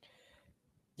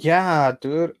 Yeah,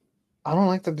 dude. I don't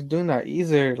like that they're doing that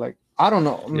either. Like, I don't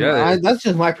know. Yeah, That's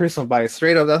just my personal bias.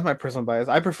 Straight up, that's my personal bias.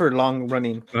 I prefer long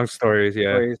running long stories.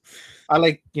 Yeah, stories. I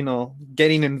like,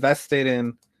 getting invested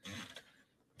in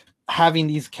having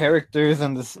these characters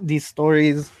and these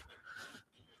stories.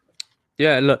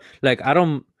 yeah. Look, like I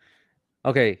don't.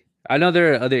 Okay, I know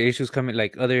there are other issues coming,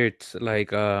 like like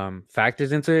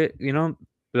factors into it.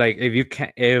 Like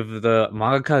if the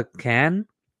mangaka can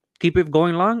keep it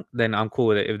going long, then I'm cool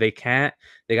with it. If they can't,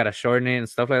 they gotta shorten it and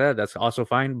stuff like that. That's also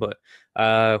fine. But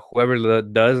whoever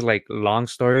does like long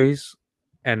stories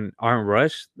and aren't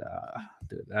rushed,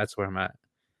 dude, that's where I'm at.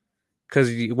 Because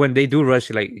when they do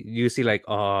rush, like you see, like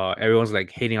everyone's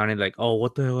like hating on it, like oh,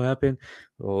 what the hell happened?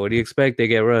 What do you expect? They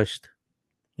get rushed,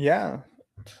 Yeah.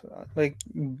 Like,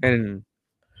 and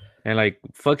like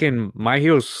fucking My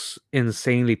Hero's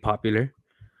insanely popular.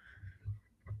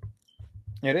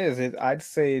 it is. I'd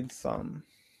say it's the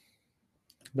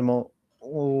most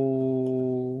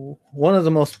one of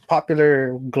the most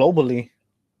popular globally.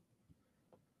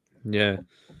 Yeah.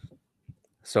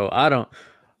 So I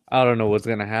don't know what's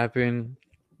gonna happen.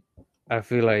 I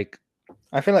feel like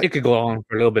I feel it like could go on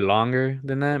for a little bit longer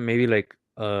than that. Maybe like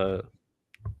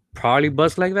probably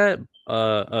bust like that,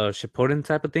 Shippuden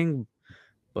type of thing.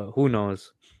 But who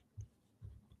knows?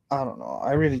 I don't know.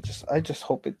 I just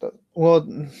hope it does. Well,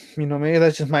 maybe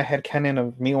that's just my headcanon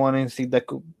of me wanting to see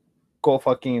Deku go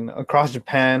fucking across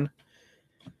Japan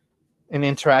and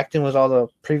interacting with all the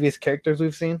previous characters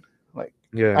we've seen. Like,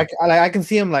 Yeah. I can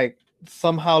see him like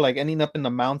somehow like ending up in the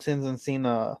mountains and seeing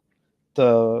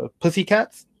the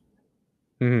pussycats,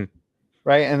 Hmm.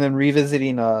 right? And then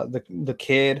revisiting the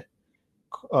kid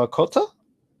Kota.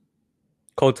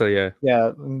 Kota, yeah.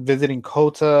 Yeah, visiting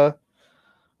Kota.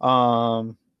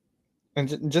 Um,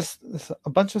 and just a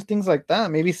bunch of things like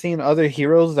that. Maybe seeing other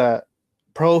heroes that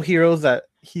pro heroes that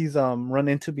he's run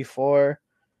into before.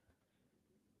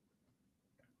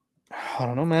 I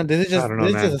don't know, man. This is I just don't know,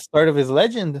 this is just man. the start of his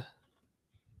legend.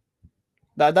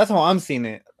 That's how I'm seeing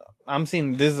it. I'm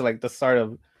seeing this is like the start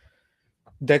of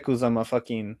Deku's a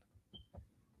fucking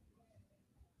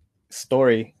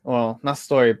story. Well, not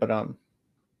story, but And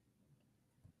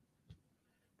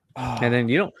ah, then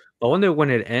I wonder when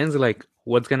it ends, like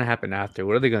what's gonna happen after?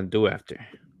 What are they gonna do after?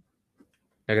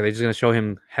 Like are they just gonna show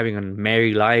him having a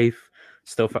merry life,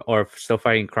 or still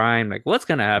fighting crime? Like what's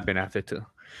gonna happen after too?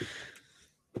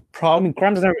 I prob mean,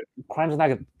 crime's not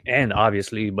gonna end,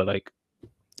 obviously, but like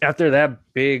after that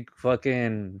big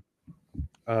fucking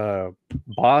uh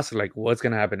boss, like what's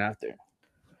gonna happen after?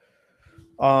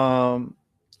 um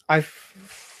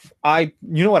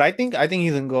you know what I think? I think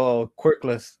he's gonna go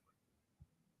quirkless.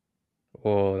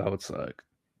 Oh, that would suck.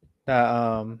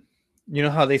 That you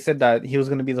know how they said that he was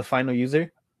gonna be the final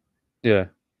user? Yeah.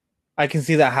 I can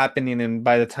see that happening, and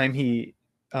by the time he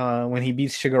when he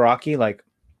beats Shigaraki, like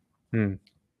Hmm.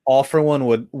 all for one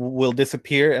will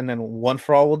disappear and then one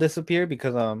for all will disappear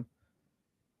because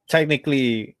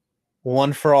technically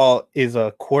one for all is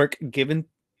a quirk given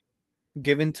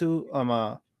to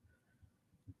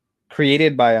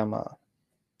created by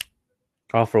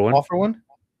All for all one. for one.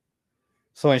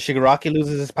 So when Shigaraki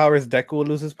loses his powers, Deku will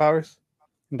lose his powers.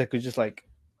 And Deku's just like,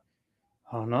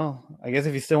 I don't know. I guess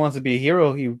if he still wants to be a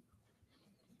hero, he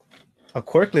a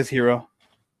quirkless hero.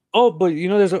 Oh, but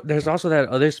there's also that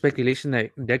other speculation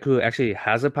that Deku actually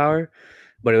has a power,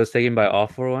 but it was taken by All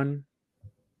for One.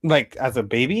 Like as a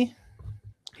baby?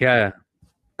 Yeah,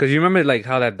 because you remember like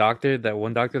how that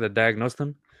one doctor that diagnosed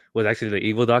him was actually the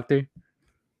evil doctor.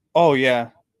 Oh yeah.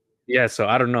 Yeah, so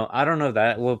I don't know. I don't know if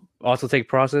that will also take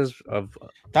process of,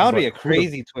 That would be but a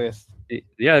crazy twist.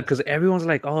 yeah, because everyone's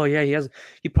like, oh yeah,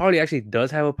 he probably actually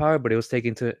does have a power, but it was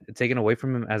taken away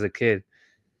from him as a kid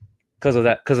because of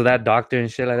that doctor and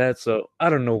shit like that. So I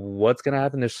don't know what's gonna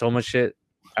happen. There's so much shit.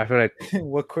 I feel like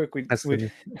what quirk that's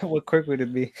would what quirk would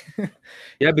it be?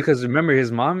 yeah, because remember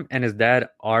his mom and his dad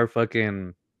are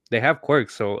fucking they have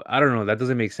quirks, so I don't know. That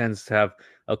doesn't make sense to have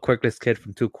a quirkless kid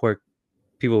from two quirk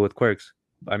people with quirks.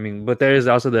 I mean, but there is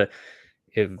also the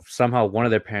if somehow one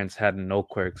of their parents had no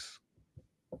quirks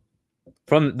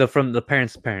from the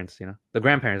parents, the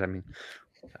grandparents. I mean,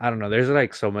 I don't know. There's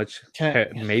like so much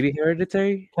can't maybe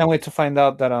hereditary. can't wait to find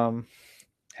out that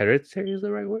Hereditary is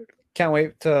the right word. Can't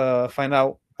wait to find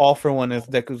out All for One is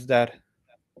Deku's dad.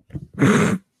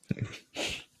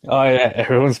 Oh yeah,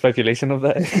 everyone's speculation of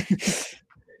that.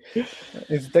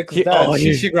 It's Deku's dad. Oh,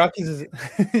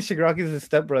 Shigaraki's his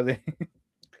stepbrother.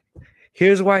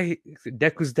 here's why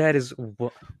Deku's dad is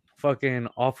fucking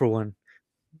All for One.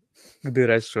 Dude,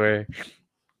 I swear.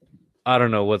 I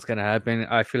don't know what's gonna happen.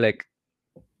 I feel like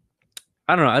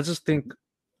I don't know. I just think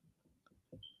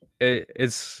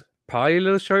it's probably a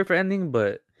little short for ending,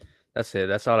 but that's it.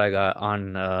 That's all I got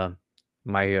on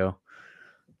My Hero.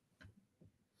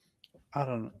 I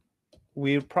don't know.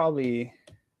 We probably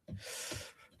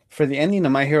for the ending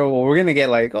of My Hero, we're gonna get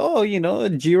like, oh,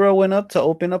 Jiro went up to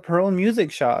open up her own music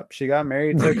shop. She got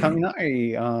married to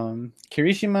Kaminari.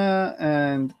 Kirishima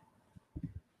and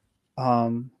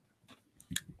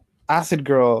Acid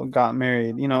Girl got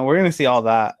married. We're gonna see all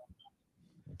that.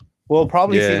 We'll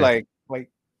probably see Yeah, like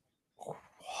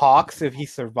Hawks if he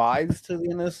survives to the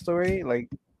end of the story. Like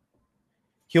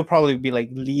he'll probably be like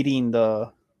leading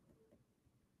the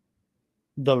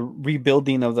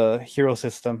rebuilding of the hero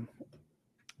system.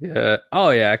 yeah. Oh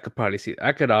yeah, I could probably see.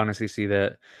 I could honestly see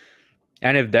that.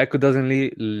 And if Deku doesn't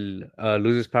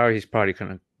lose his power, he's probably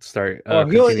gonna start Or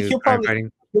continue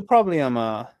firefighting, he'll probably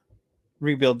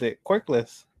rebuild it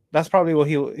quirkless. That's probably what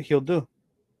he'll do.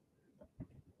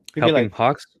 He'll be helping like,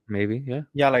 Hawks. Maybe, yeah.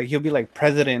 yeah, like he'll be like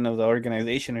president of the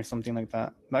organization or something like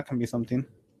that. That can be something.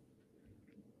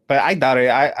 But I doubt it.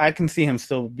 I can see him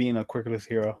still being a quirkless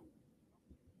hero.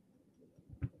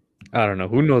 I don't know.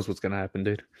 Who knows what's gonna happen,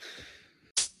 dude?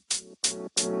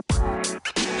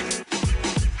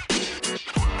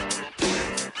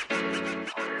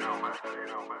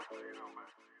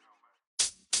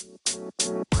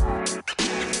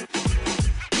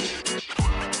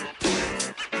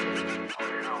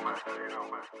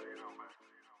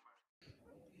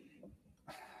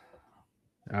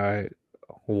 All right.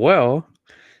 Well,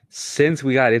 since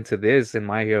we got into this in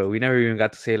My Hero, we never even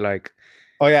got to say like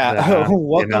Oh yeah. the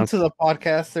Welcome to announcement. the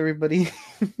podcast, everybody.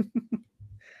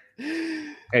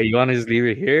 Hey, you want to just leave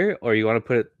it here, or you want to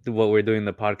put what we're doing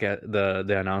the podcast,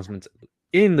 the announcements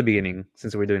in the beginning,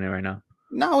 since we're doing it right now?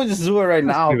 No, we just do it right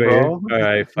Let's now, leave it here. bro. All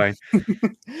right, fine.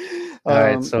 All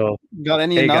right, so Got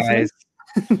any hey guys,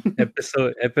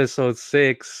 announcements? episode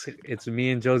 6. It's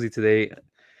me and Josie today.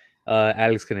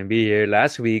 Alex couldn't be here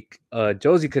last week.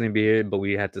 Josie couldn't be here, but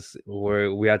we had to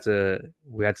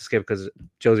skip because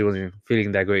Josie wasn't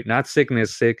feeling that great. Not sick,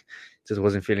 just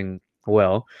wasn't feeling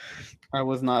well. I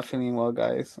was not feeling well,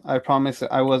 guys. I promise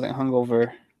I wasn't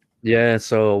hungover. Yeah,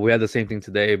 so we had the same thing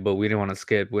today, but we didn't want to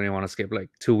skip. We didn't want to skip like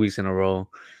 2 weeks in a row,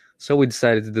 so we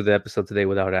decided to do the episode today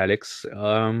without Alex.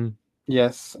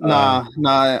 Yes. Uh,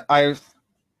 Nah.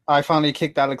 I finally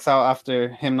kicked Alex out after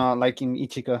him not liking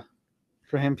Ichika.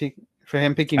 For him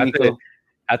picking after Miko.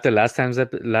 after last time's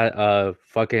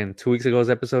fucking 2 weeks ago's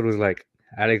episode was like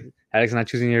Alex not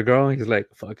choosing your girl. He's like,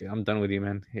 fuck it, I'm done with you,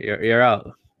 man. You're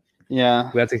out.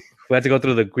 Yeah. We had to go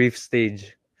through the grief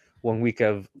stage 1 week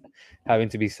of having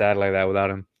to be sad like that without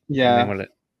him. And then Yeah. we're like,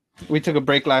 We took a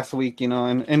break last week,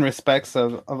 in respects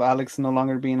of Alex no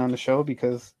longer being on the show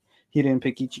because he didn't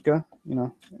pick Ichika.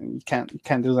 You can't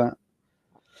do that.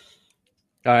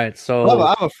 all right, I so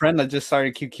have a friend that just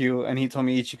started QQ and he told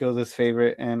me Ichiko's his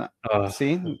favorite, and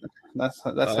see, that's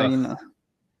how you know.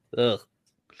 ugh.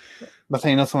 That's how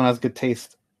you know someone has good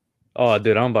taste. Oh,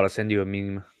 dude, I'm about to send you a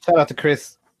meme. Shout out to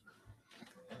Chris.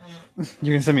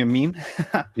 You're gonna send me a meme?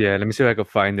 Yeah, let me see if I can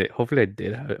find it. Hopefully I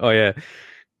did have it. Oh yeah.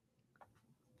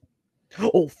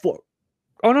 Oh fuck.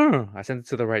 Oh no, I sent it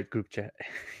to the right group chat.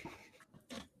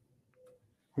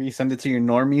 Will you send it to your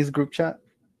normies group chat?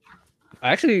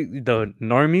 Actually, the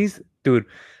normies, dude,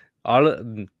 all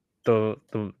of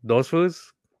those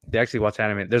foods, they actually watch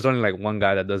anime. There's only like one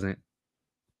guy that doesn't.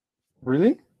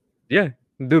 Really? Yeah,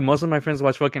 dude, most of my friends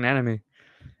watch fucking anime,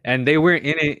 and they weren't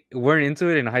into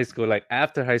it in high school. Like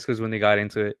after high school is when they got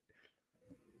into it.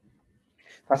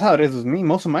 That's how it is with me.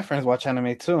 Most of my friends watch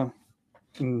anime too.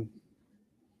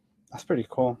 That's pretty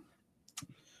cool.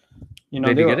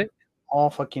 Did you get it? All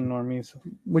fucking normies.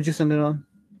 Would you send it on?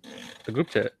 The group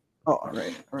chat. Oh,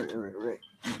 right.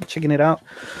 Checking it out.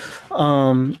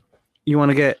 You want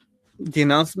to get the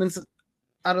announcements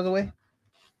out of the way?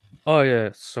 Oh yeah.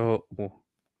 So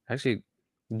actually,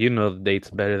 you know the dates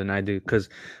better than I do, because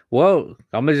I'm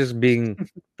gonna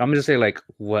just say like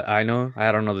what I know.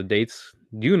 I don't know the dates.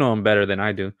 You know them better than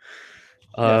I do.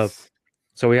 Yes.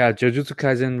 So we have Jujutsu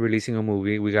Kaisen releasing a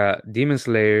movie. We got Demon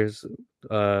Slayer's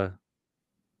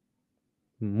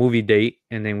movie date,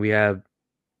 and then we have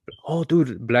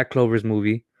Black Clover's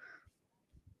movie.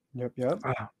 Yep.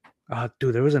 Ah,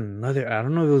 Dude, there was another. I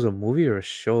don't know if it was a movie or a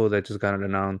show that just got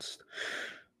announced.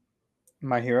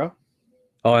 My Hero.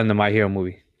 Oh, and the My Hero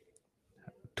movie.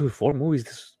 Dude, 4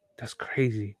 movies. That's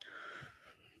crazy.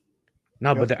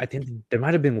 No, but Yep. I think there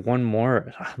might have been one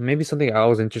more. Maybe something I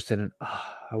was interested in.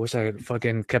 I wish I had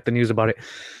fucking kept the news about it.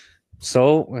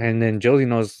 So, and then Josie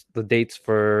knows the dates All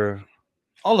for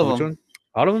of which them. one?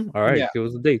 All of them? All right, Yeah. give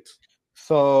us the dates.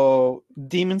 So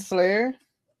Demon Slayer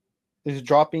is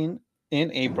dropping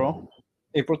in April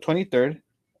 23rd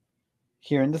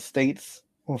here in the States.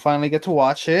 We'll finally get to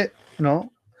watch it.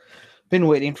 Been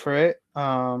waiting for it.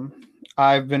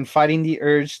 I've been fighting the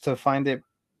urge to find it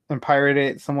and pirate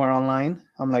it somewhere online.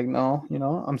 I'm like, no,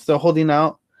 I'm still holding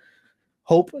out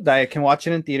hope that I can watch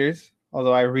it in theaters.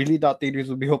 Although I really thought theaters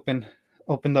would be opened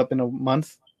up in a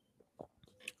month.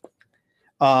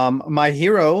 My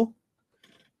Hero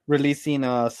releasing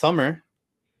summer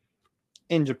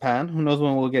in Japan. Who knows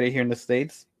when we'll get it here in the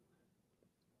States?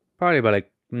 Probably about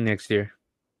like next year.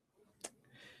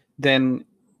 Then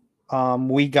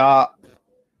we got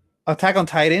Attack on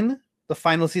Titan, the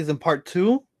final season part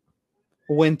 2,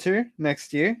 winter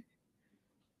next year.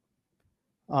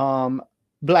 Um,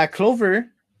 Black Clover,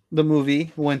 the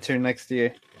movie, winter next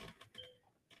year.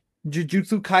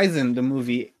 Jujutsu Kaisen, the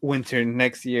movie, winter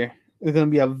next year. It's gonna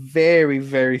be a very,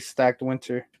 very stacked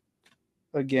winter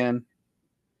again.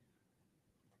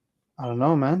 I don't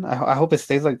know, man. I hope it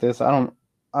stays like this.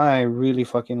 I really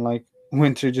fucking like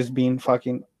winter just being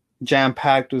fucking jam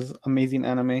packed with amazing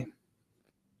anime.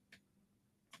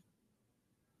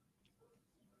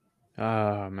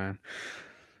 Oh man.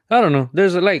 I don't know.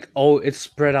 There's like, it's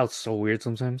spread out so weird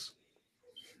sometimes.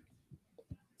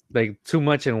 Like too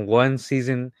much in one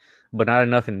season, but not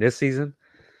enough in this season.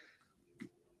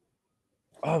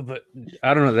 Oh, but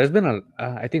I don't know. There's been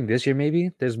I think this year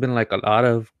maybe there's been like a lot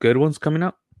of good ones coming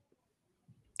up,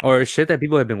 or shit that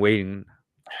people have been waiting.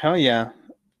 Hell yeah.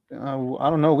 I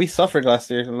don't know. We suffered last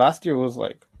year. Last year was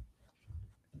like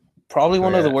probably Oh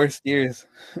one of the yeah. worst years,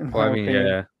 in Well, my I mean, opinion.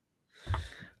 yeah.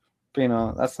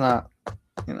 But, that's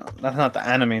not the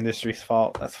anime industry's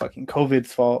fault. That's fucking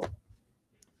COVID's fault.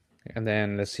 And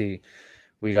then let's see,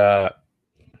 we got.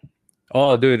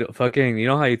 Oh, dude, fucking. You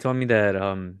know how you told me that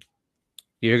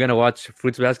you're gonna watch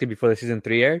Fruits Basket before the season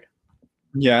 3 aired?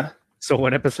 Yeah. So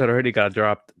one episode already got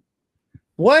dropped.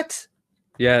 What?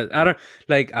 Yeah, I don't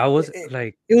like. I was It,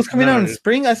 like, it was coming no, out in no,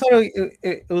 spring. I thought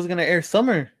it was gonna air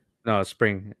summer. no,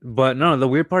 spring. But no, the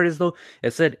weird part is though,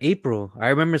 it said April. I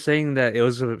remember saying that it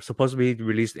was supposed to be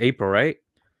released April, right?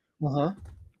 Uh huh.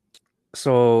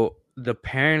 So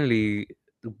apparently,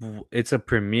 it's a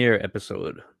premiere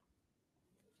episode.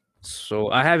 So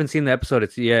I haven't seen the episode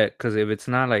it's yet because if it's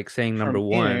not like saying number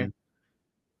Premiere. one,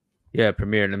 yeah,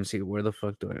 premiere. Let me see. Where the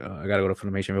fuck do I gotta go to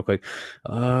Funimation real quick.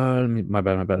 My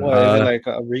bad, my bad. What is it, like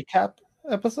a recap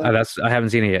episode? I haven't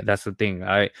seen it yet. That's the thing.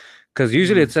 Because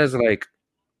usually it Mm. says like,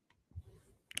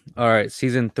 all right,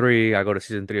 season 3. I go to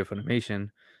season 3 of Funimation,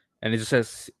 and it just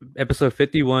says episode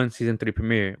 51, season 3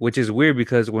 premiere, which is weird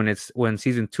because when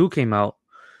season 2 came out,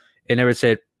 it never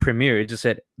said premiere. It just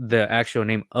said the actual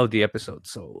name of the episode.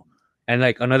 So, and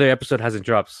like another episode hasn't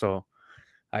dropped. So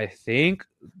I think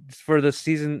for the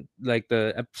season, like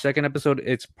the second episode,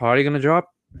 it's probably gonna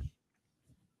drop.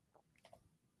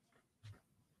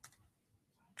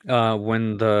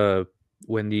 When the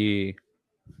when the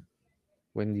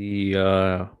when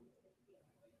the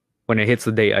when it hits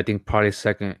the date, I think probably the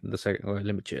second. Or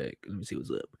let me check. Let me see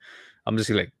what's up. I'm just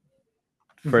like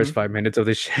Mm-hmm. first 5 minutes of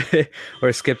this shit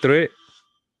or skip through it.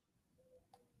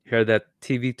 Hear that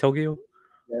TV Tokyo?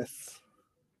 Yes.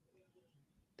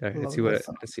 All right, Love that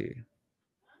song.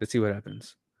 let's see what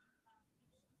happens.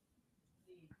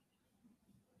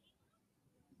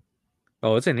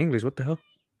 Oh, it's in English. What the hell?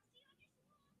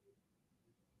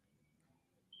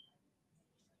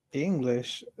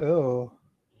 English. Oh.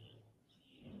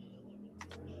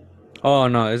 Oh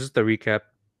no, it's just the recap.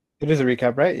 It is a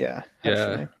recap, right? Yeah. Had a Yeah.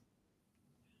 feeling.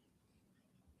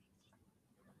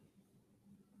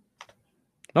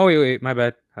 Oh wait, my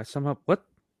bad. I somehow what?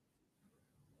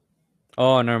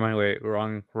 Oh, never mind. Wait,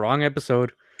 wrong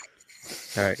episode.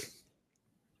 All right.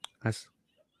 That's.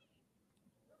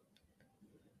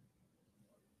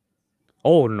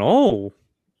 Oh no.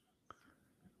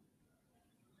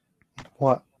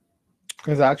 What?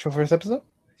 Is the actual first episode?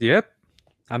 Yep.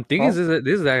 I'm thinking Oh. this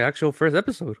is the actual first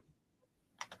episode.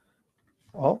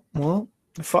 Oh, well,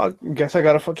 fuck. Guess I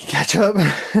gotta fucking catch up.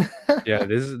 Yeah,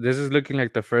 this is looking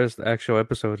like the first actual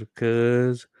episode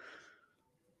because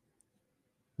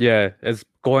yeah, it's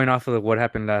going off of what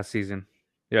happened last season.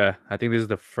 Yeah, I think this is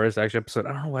the first actual episode.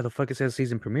 I don't know why the fuck it says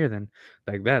season premiere then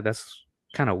like that. That's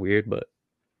kind of weird, but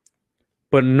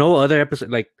but no other episode.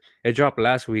 Like it dropped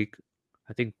last week,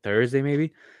 I think Thursday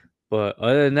maybe. But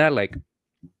other than that, like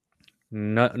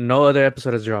no other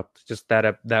episode has dropped. Just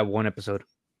that one episode.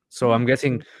 So I'm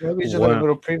guessing Maybe it's just like a one.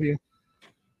 little preview.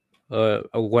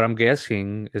 What I'm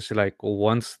guessing is like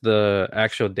once the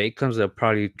actual date comes, they'll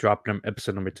probably drop them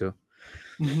episode number 2.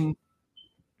 Hmm.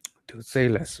 Dude, say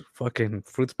less. Fucking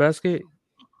Fruits Basket.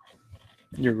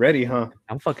 You're ready, huh?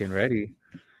 I'm fucking ready.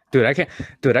 Dude, I can't.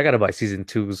 Dude, I gotta buy season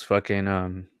two's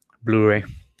fucking Blu-ray,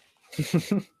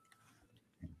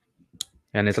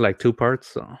 and it's like 2 parts.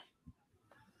 So,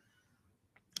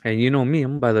 and you know me,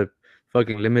 I'm by the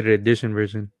fucking limited edition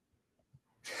version.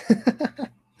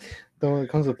 The one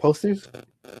that comes with posters.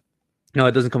 No,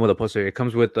 it doesn't come with a poster. It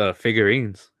comes with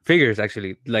figures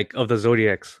actually, like of the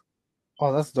Zodiacs.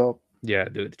 Oh, that's dope. Yeah,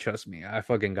 dude, trust me, I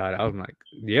fucking got it. I'm like,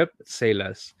 yep, say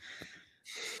less.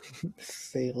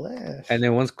 Say less. And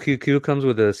then once QQ comes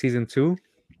with the season 2,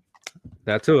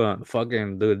 that too,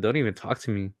 fucking dude, don't even talk to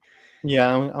me.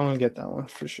 Yeah, I'm gonna get that one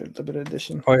for sure. The bit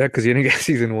edition. Oh yeah, because you didn't get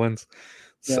season 1s.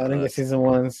 Yeah, I didn't get season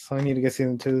 1s, so I need to get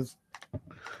season 2s.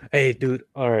 Hey, dude.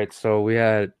 All right, so we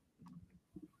had.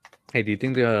 Hey, do you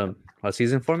think a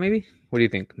season 4 maybe? What do you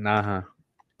think? Nah, huh?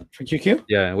 For QQ?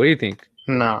 Yeah. What do you think?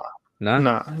 Nah. Nah.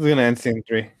 Nah. It's gonna end season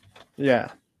 3.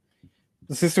 Yeah.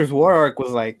 The Sisters War arc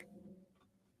was like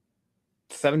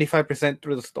 75%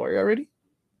 through the story already.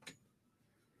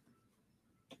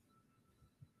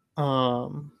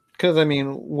 Because I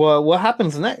mean, what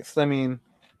happens next? I mean,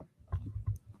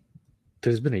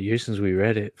 There's been a year since we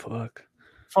read it. Fuck.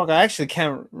 I actually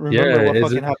can't remember what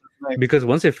fucking happens next. Because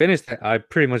once it finished, I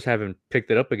pretty much haven't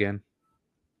picked it up again.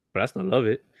 But I still love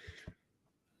it.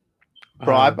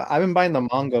 Bro, I've been buying the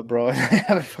manga, bro. I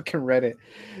haven't fucking reread it.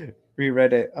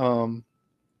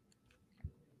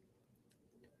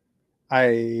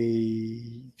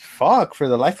 For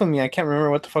the life of me, I can't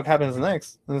remember what the fuck happens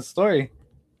next in the story.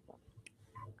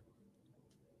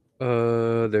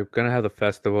 They're gonna have the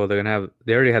festival. They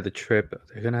already had the trip.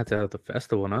 They're gonna have to have the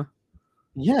festival, huh?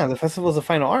 Yeah, the festival is the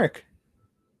final arc.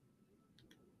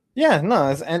 Yeah, no,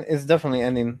 it's definitely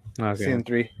ending season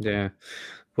 3. Yeah.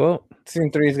 Well,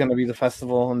 season 3 is gonna be the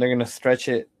festival, and they're gonna stretch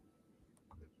it,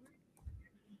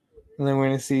 and then we're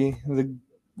gonna see the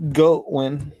GOAT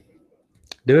win.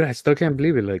 Dude, I still can't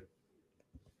believe it. Like,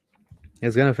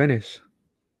 it's gonna finish,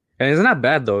 and it's not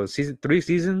bad though. 3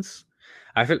 seasons.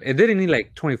 I feel it didn't need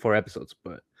like 24 episodes,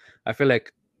 but I feel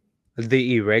like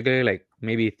the irregular, like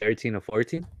maybe 13 or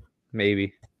 14,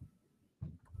 maybe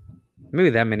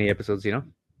that many episodes. You know.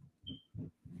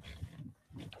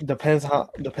 Depends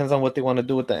on what they want to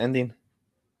do with the ending.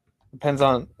 Depends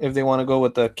on if they want to go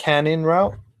with the canon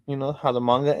route, how the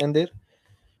manga ended,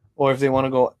 or if they want to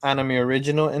go anime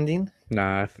original ending.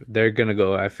 Nah, they're gonna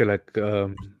go. I feel like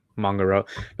manga route.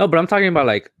 No, but I'm talking about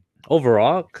like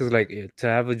overall, because like to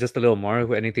have just a little more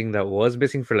of anything that was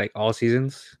missing for like all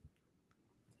seasons.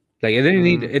 Like it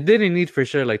didn't need for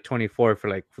sure like 24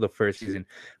 for the first season,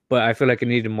 but I feel like it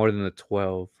needed more than the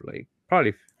 12. Like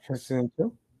probably for season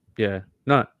 2. Yeah,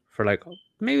 not for like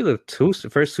maybe the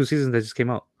first 2 seasons that just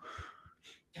came out.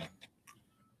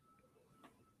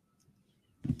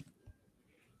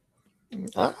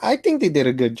 I think they did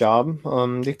a good job.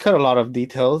 They cut a lot of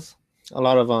details, a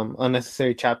lot of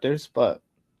unnecessary chapters, but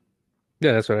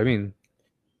yeah, that's what I mean.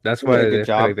 That's why I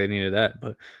feel like they needed that.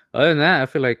 But other than that, I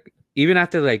feel like even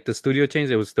after like the studio change,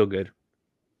 it was still good.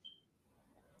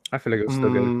 I feel like it was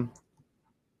still good.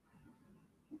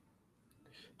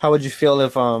 How would you feel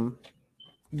if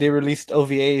they released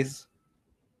OVAs?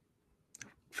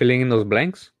 Filling in those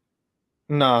blanks?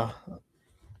 Nah.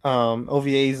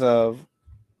 OVAs of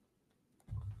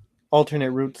alternate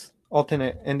routes,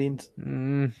 alternate endings.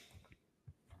 Mm.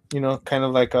 Kind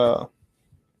of like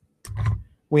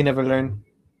We Never Learn.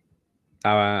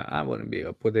 I wouldn't be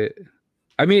up with it.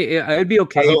 I mean, it'd be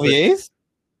okay. OVAs?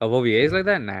 Of OVAs like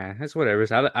that? Nah, that's whatever.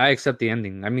 So I accept the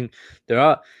ending. I mean, they're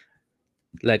all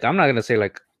like, I'm not gonna say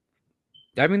like,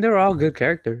 I mean, they're all good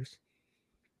characters.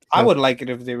 I would like it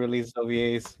if they released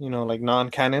OVAs, like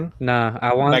non-canon. Nah,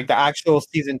 I want like the actual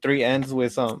season 3 ends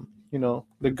with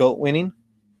the GOAT winning.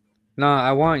 No,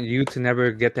 I want you to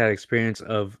never get that experience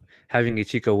of having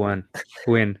Ichiko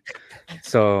win.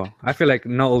 So I feel like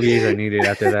no OVAs are needed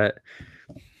after that.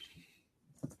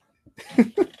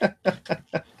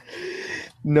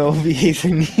 No OVAs are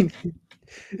needed.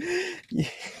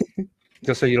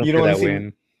 Just so you don't feel that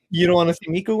win. You don't want to see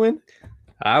Miku win?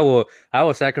 I will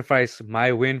sacrifice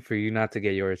my win for you not to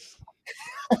get yours.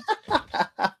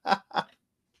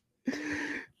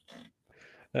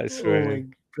 I swear. Oh my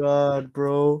god,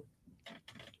 bro.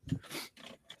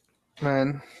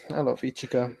 Man, I love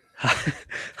Ichika.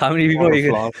 How many people All are the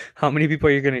you gonna? flaws. How many people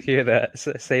are you gonna hear that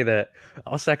say that?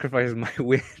 I'll sacrifice my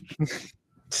win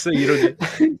so you don't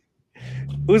get.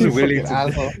 Who's You willing fucking to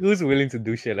asshole. who's willing to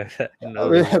do shit like that?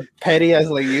 No, Petty as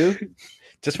like you,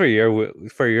 just for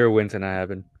your win to not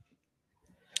happen.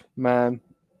 man.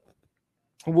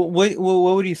 What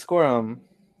would you score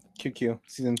QQ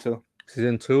season 2?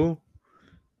 Season two,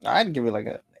 I'd give it like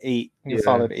a 8, a yeah,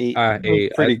 solid 8. It was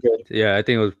eight. pretty good. Yeah, I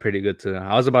think it was pretty good too.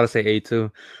 I was about to say eight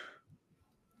too.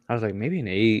 I was like maybe an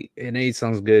eight. An eight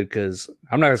sounds good because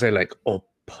I'm not gonna say like oh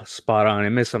spot on. It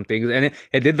missed some things and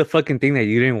it did the fucking thing that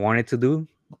you didn't want it to do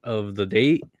of the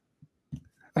date.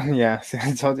 Yeah, see,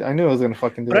 I told you, I knew I was gonna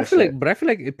fucking do But I that feel shit.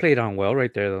 like it played on well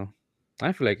right there though.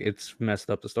 I feel like it's messed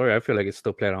up the story. I feel like it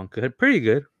still played on good, pretty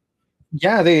good.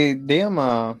 Yeah, they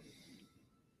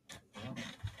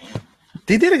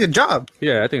did a good job.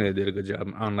 Yeah, I think they did a good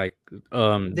job on like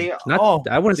They not oh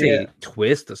I wouldn't yeah. say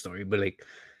twist the story, but like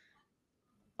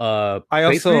I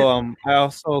placement.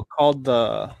 also called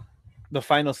the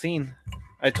final scene.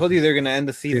 I told you they're gonna end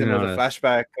the Season season with a on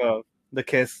flashback of the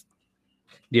kiss.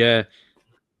 yeah,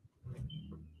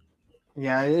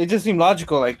 Yeah, it just seemed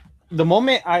logical. Like the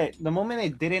moment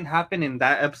it didn't happen in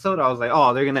that episode, I was like,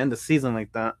 oh, they're gonna end the season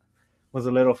like that. Was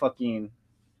a little fucking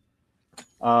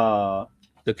uh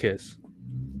the kiss.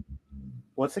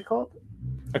 what's it called?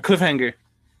 A cliffhanger.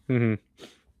 Hmm.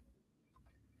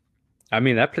 I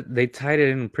mean that they tied it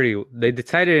in pretty. They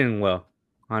tied it in well,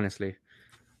 honestly.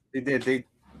 They did.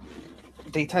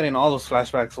 They tied in all those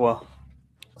flashbacks well.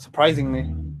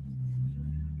 Surprisingly.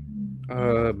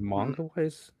 Manga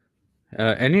wise,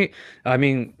 any. I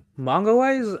mean, manga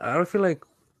wise, I don't feel like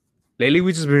lately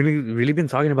we just really been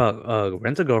talking about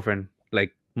Rent a Girlfriend.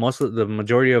 Like most of the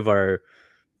majority of uh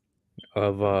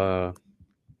of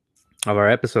our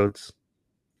episodes.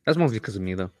 That's mostly because of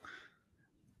me though.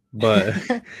 But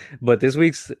but this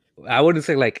week's I wouldn't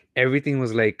say like everything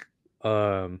was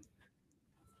um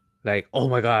like oh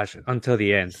my gosh until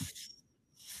the end.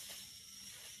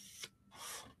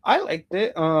 I liked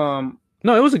it.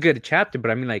 No, it was a good chapter,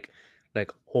 but I mean like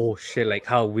oh shit, like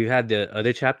how we had the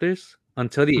other chapters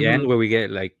until the end mhm. where we get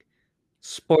like Now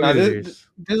spoilers.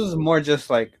 this is more just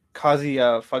like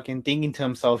Kazuya fucking thinking to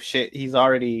himself shit.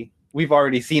 We've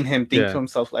already seen him think to Yeah.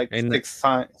 himself like And six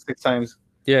times.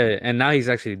 yeah, and now he's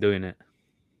actually doing it.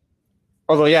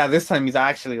 Although yeah, this time he's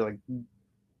actually like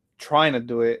trying to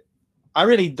do it. I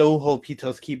really do hope he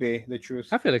tells Kibe the truth.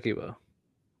 I feel like he will.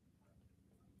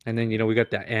 And then we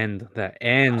got that end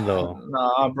though.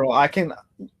 Nah, bro. I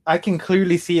can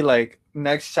clearly see like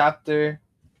next chapter.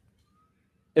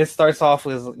 It starts off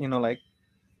with like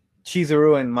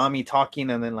Chizuru and Mami talking,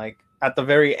 and then like at the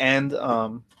very end,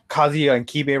 Kazuya and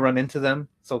Kibe run into them.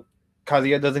 So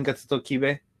Kazuya doesn't get to tell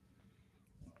Kibe.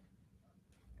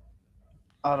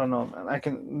 I don't know,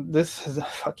 man.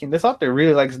 This author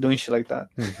really likes doing shit like that.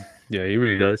 Yeah, he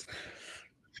really does.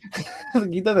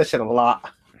 He does that shit a lot.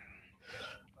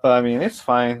 But I mean, it's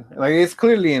fine. Like it's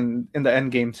clearly in the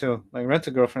end game too. Like Rent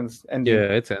a Girlfriend's ending. Yeah,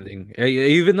 it's ending.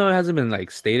 Even though it hasn't been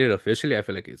like stated officially, I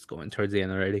feel like it's going towards the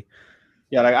end already.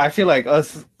 Yeah, like I feel like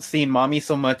us seeing Mami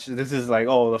so much, this is like,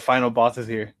 oh, the final boss is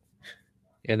here.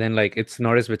 And then like it's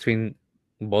noticed between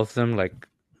both of them, like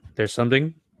there's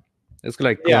something. It's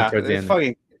like going Yeah, towards the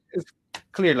end. it's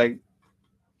clear. Like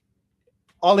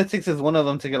all it takes is one of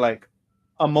them to get like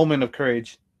a moment of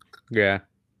courage. Yeah.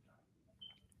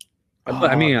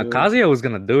 But I Oh, mean, dude. Kazuya was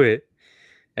gonna do it,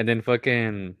 and then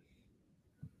fucking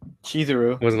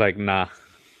Chizuru. was like, nah.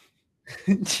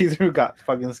 Chizuru got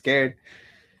fucking scared.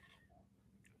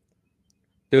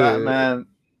 Dude, That man,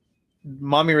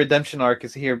 Mommy redemption arc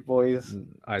is here, boys.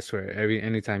 I swear,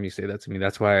 anytime you say that to me,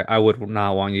 that's why I would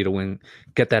not want you to win,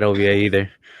 get that OVA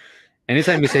either.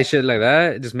 Anytime you say shit like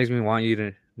that, it just makes me want you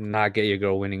to not get your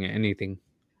girl winning at anything.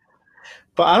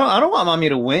 But I don't want Mommy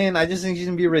to win. I just think she's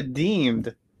gonna be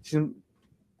redeemed.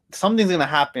 Something's gonna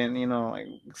happen, like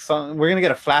we're gonna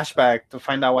get a flashback to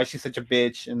find out why she's such a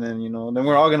bitch, and then then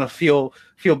we're all gonna feel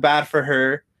bad for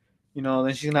her.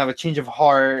 Then she's gonna have a change of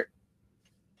heart.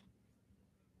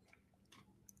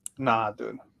 Nah,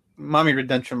 dude. Mommy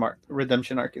redemption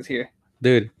arc is here.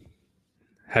 Dude,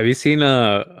 have you seen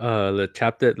the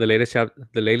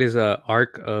latest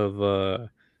arc of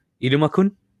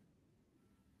Iruma-kun?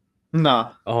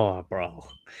 Nah. Oh, bro.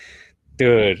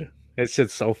 Dude, it's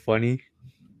just so funny.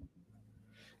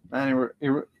 Man,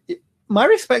 my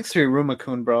respects to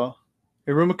Iruma-kun, bro.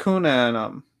 Iruma-kun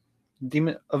and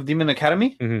Demon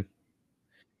Academy. Mhm.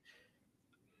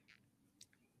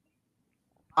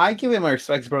 I give it my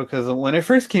respects, bro, because when it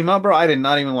first came out, bro, I did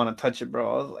not even want to touch it, bro.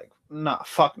 I was like, nah,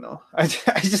 fuck no. I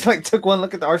just like took one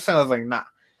look at the art style. I was like, nah,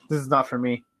 this is not for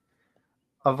me.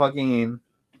 a fucking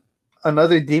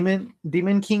another Demon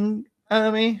King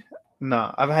anime.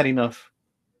 Nah, I've had enough.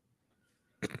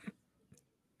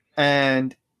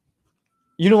 And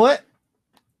you know what?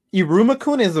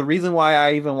 Iruma-kun is the reason why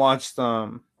I even watched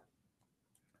Anos,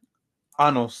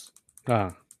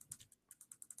 Ah,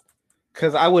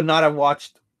 because I would not have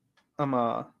watched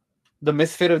the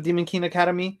Misfit of Demon King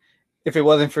Academy if it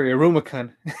wasn't for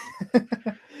Iruma-kun.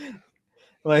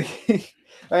 like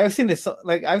I've seen this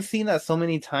like I've seen that so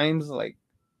many times, like,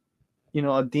 you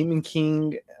know, a Demon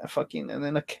King fucking, and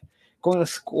then going to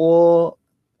school,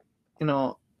 you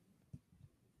know,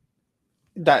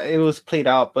 that it was played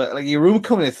out. But like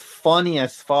Iruma-kun is funny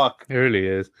as fuck. it really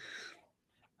is.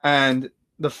 And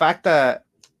the fact that,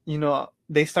 you know,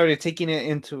 they started taking it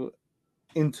into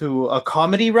a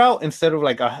comedy route instead of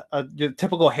like a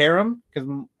typical harem, because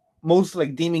most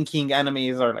like Demon King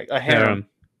animes are like a harem.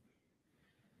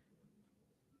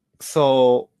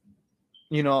 So,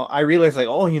 you know, I realized like,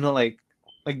 oh, you know, like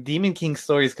Demon King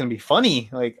stories can be funny.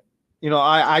 Like, you know,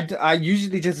 I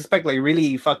usually just expect like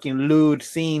really fucking lewd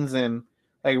scenes and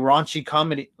like raunchy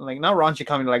comedy, like not raunchy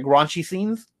comedy, like raunchy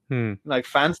scenes, like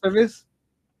fan service.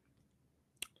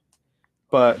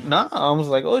 But nah, I was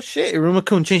like, oh shit,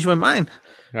 Iruma-kun changed my mind.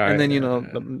 And then, you know,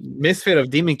 the Misfit of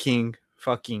Demon King,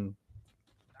 fucking,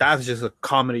 that's just a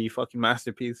comedy fucking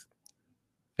masterpiece.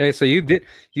 Hey, so you did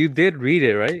read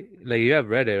it, right? Like you have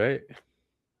read it, right?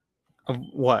 Of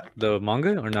what? The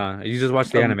manga or nah? You just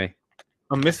watched the anime?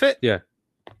 A Misfit? Yeah.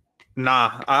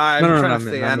 Nah, No, I'm no, trying no, to not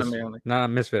stay not, anime only. not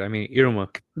Misfit. I mean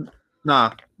Iruma.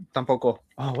 Nah, tampoco.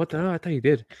 Oh, what the hell? I thought you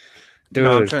did,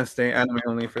 No, I'm dude. trying to stay anime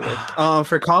only for this.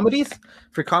 For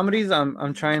comedies,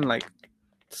 I'm trying like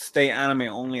stay anime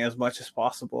only as much as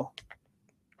possible.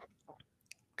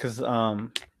 Cause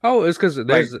Oh, it's because like,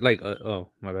 there's like oh,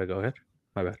 my bad. Go ahead.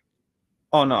 My bad.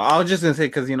 oh no, I was just gonna say,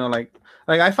 because, you know, like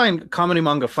I find comedy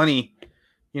manga funny,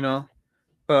 you know,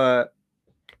 but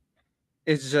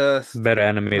it's just Better like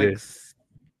animated.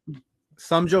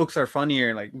 some jokes are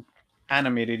funnier like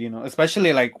animated, you know,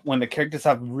 especially like when the characters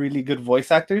have really good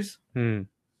voice actors. You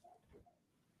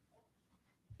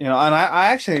know, and I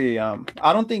actually I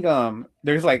don't think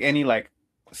there's like any like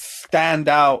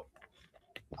standout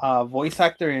voice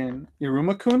actor in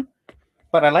Iruma-kun,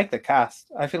 but I like the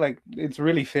cast. I feel like it's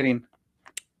really fitting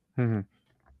Mm-hmm.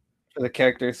 for the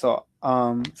character. So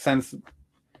since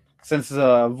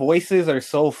the voices are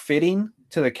so fitting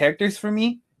to the characters for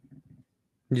me,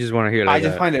 You just want to hear I like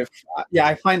just that. find it, yeah,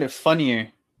 I find it funnier.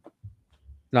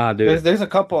 Nah, dude. There's a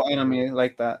couple anime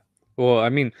like that. Well, I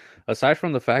mean, aside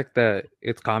from the fact that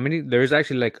it's comedy, there's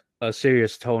actually like a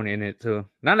serious tone in it too.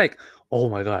 Not like, oh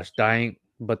my gosh, dying,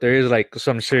 but there is like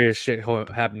some serious shit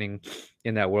happening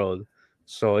in that world.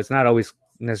 So it's not always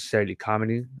necessarily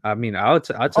comedy. I mean, I'll Oh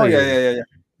tell yeah, you, yeah, yeah, yeah.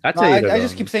 I'll No, tell you I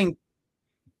just keep to saying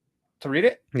to read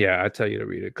it. yeah, I'll tell you to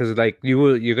read it because like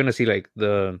you're gonna see like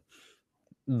the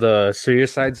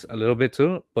serious sides a little bit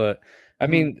too, but I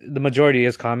Mm-hmm. mean the majority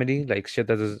is comedy, like shit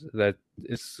that is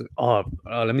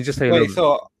let me just tell you a Wait, little.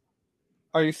 so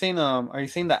are you saying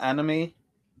the anime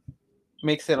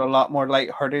makes it a lot more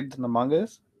lighthearted than the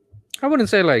mangas? I wouldn't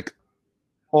say like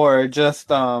Or just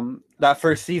that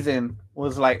first season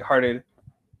was lighthearted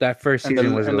that first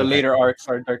season was a and the little. later arcs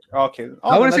are dark. Okay. I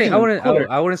Oh, then wouldn't that's say even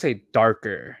cooler. I wouldn't say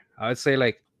darker. I would say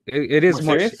like it More is a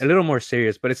serious? little more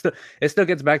serious, but it still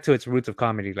gets back to its roots of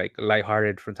comedy, like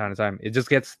lighthearted from time to time. It just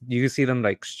gets you see them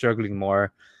like struggling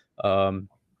more. Um,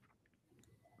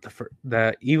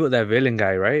 that villain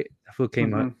guy, right? That fool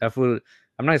came up. Mm-hmm. That fool.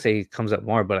 I'm not gonna say he comes up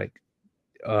more, but like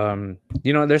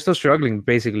they're still struggling.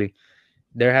 Basically,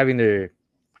 they're having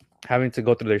to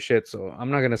go through their shit. So I'm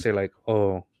not gonna say like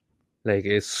oh, like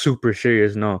it's super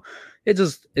serious. No, it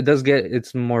does get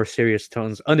its more serious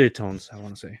tones, undertones. I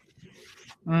want to say.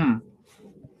 Mm.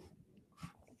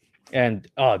 And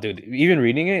oh, dude, even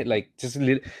reading it, like just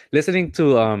listening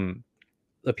to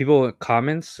the people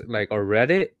comments like or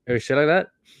Reddit or shit like that.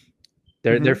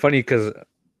 They're Mm-hmm. funny because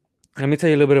let me tell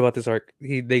you a little bit about this arc.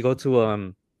 They go to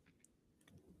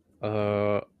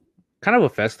uh kind of a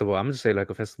festival. I'm just say like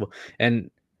a festival,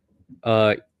 and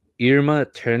uh Irma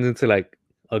turns into like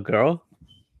a girl.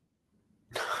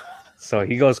 So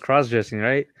he goes cross dressing,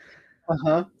 right?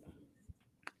 Uh-huh.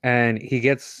 And he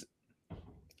goes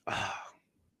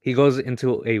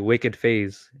into a wicked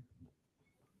phase.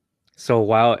 So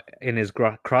while in his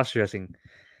cross dressing,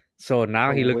 so now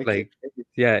A he looked wicked. like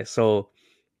yeah. So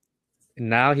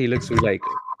now he looks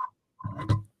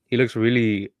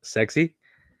really sexy,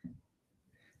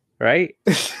 right?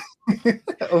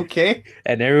 Okay.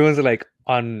 And everyone's like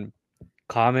on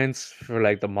comments for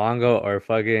like the manga or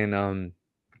fucking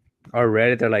or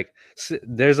Reddit. They're like,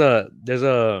 there's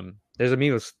there's a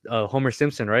meme of Homer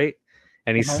Simpson, right?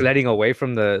 And he's Uh-huh. sledding away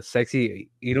from the sexy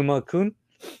Iruma-kun.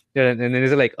 Yeah, and then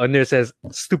is it like under it says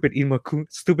stupid Iruma-kun,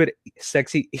 stupid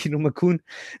sexy Iruma-kun?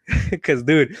 Because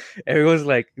dude, everyone's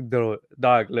like, no,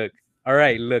 dog, look, all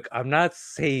right, look, I'm not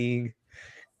saying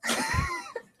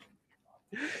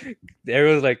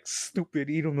everyone's like stupid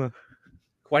Iruma.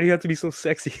 Why do you have to be so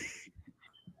sexy?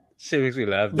 Shit makes me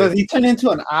laugh, Does dude. he turn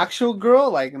into an actual girl,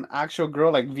 like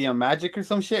via magic or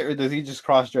some shit, or does he just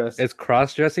cross dress? It's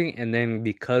cross dressing, and then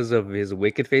because of his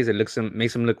wicked face, it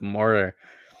makes him look more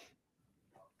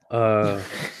uh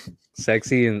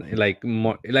sexy and like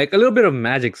more like a little bit of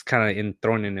magic's kind of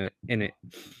thrown in it.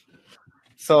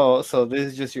 So this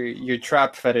is just your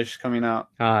trap fetish coming out.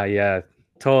 Ah, yeah,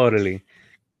 totally.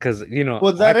 Because Well,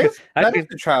 I that is could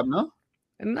the trap, no?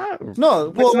 not, No,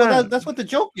 it's well, not. that's what the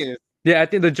joke is. Yeah, I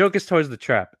think the joke is towards the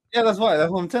trap. Yeah, that's why.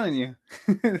 That's what I'm telling you.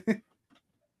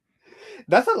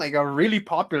 That's like a really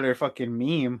popular fucking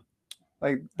meme,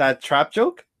 like that trap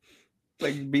joke,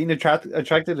 like being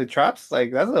attracted to traps.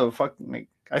 Like that's a fucking like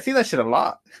I see that shit a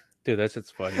lot. Dude, that's it's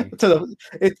funny. To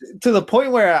the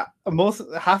point where most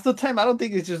half the time I don't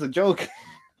think it's just a joke.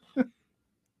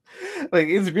 Like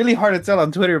it's really hard to tell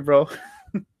on Twitter, bro.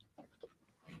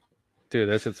 Dude,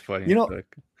 that's it's funny. You know,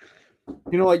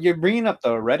 you know what? You're bringing up the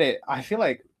Reddit. I feel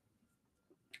like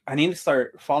I need to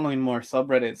start following more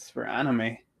subreddits for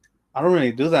anime. I don't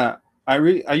really do that. I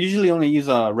usually only use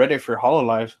Reddit for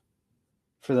Hololive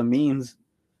for the memes,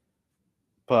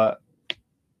 but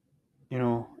you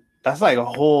know that's like a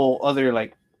whole other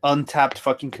like untapped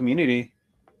fucking community.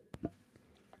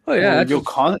 Oh yeah, Well, that's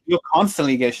just, you'll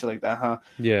constantly get shit like that, huh?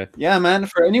 yeah. Yeah, man.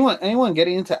 For anyone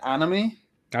getting into anime,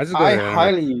 I just go I to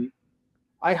anime.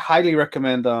 highly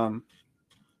recommend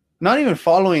not even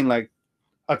following like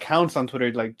accounts on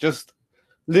Twitter, like just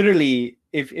literally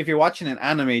if you're watching an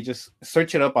anime, just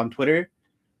search it up on Twitter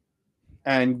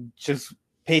and just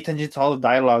pay attention to all the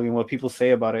dialogue and what people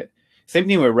say about it. Same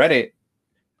thing with Reddit.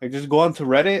 Like just go onto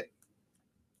Reddit,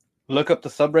 look up the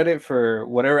subreddit for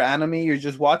whatever anime you're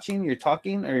just watching, you're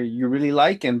talking, or you really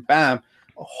like, and bam,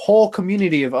 a whole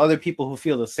community of other people who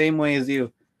feel the same way as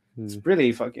you. It's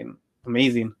really fucking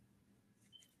amazing.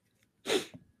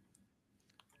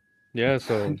 Yeah,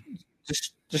 so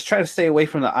Just try to stay away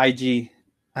from the IG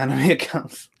anime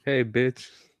accounts. hey, bitch.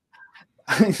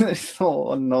 They're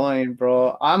so annoying,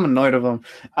 bro. I'm annoyed of them.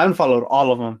 I unfollowed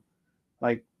all of them.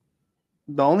 Like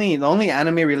the only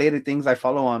anime related things I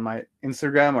follow on my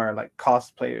Instagram are like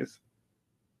cosplayers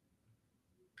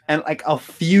and like a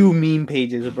few meme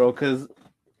pages, bro. Because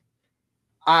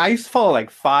I used to follow like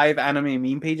 5 anime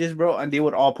meme pages, bro, and they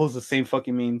would all post the same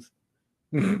fucking memes,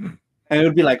 and it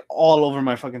would be like all over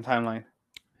my fucking timeline.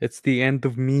 It's the end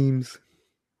of memes.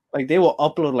 Like they will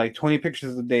upload like 20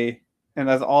 pictures a day, and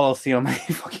that's all I'll see on my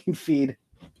fucking feed.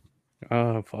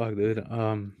 Oh fuck, dude.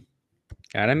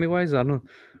 Anime wise, I don't.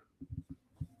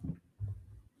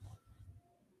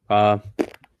 Uh,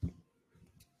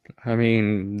 I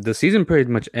mean, the season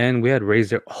pretty much end. We had Ray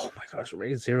Zero. Oh my gosh,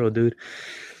 Ray Zero, dude.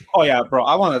 Oh yeah, bro.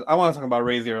 I want to talk about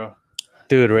Ray Zero.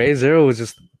 Dude, Ray Zero was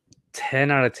just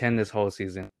 10 out of 10 this whole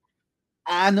season.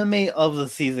 Anime of the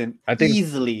season, I think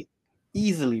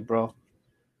easily, bro.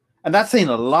 And that's saying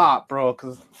a lot, bro.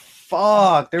 Because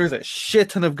fuck, there's a shit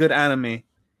ton of good anime.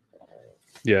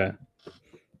 yeah.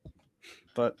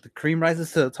 But the cream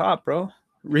rises to the top, bro.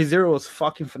 Ray Zero is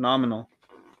fucking phenomenal.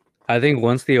 I think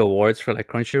once the awards for like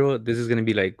Crunchyroll, this is gonna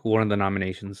be like one of the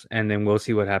nominations, and then we'll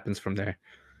see what happens from there.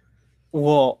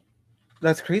 Well,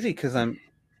 that's crazy because I'm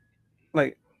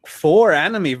like 4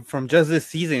 anime from just this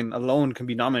season alone can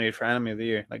be nominated for anime of the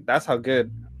year. Like that's how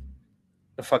good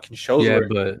the fucking shows Yeah,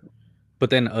 were. but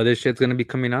then other shit's gonna be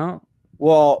coming out.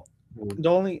 Well, the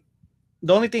only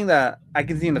thing that I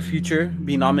can see in the future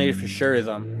being nominated for sure is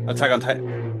Attack on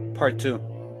Titan Part 2.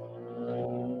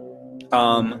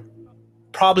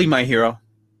 Probably My Hero.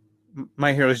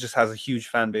 My Hero just has a huge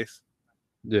fan base.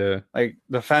 Yeah. Like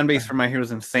the fan base for My Hero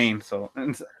is insane, so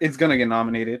it's gonna get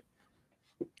nominated.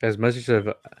 As much as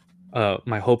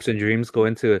my hopes and dreams go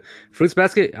into Fruits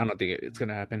Basket, I don't think it's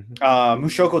gonna happen.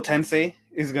 Mushoku Tensei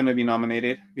is gonna be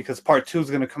nominated because Part 2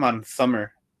 is gonna come out in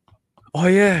summer. Oh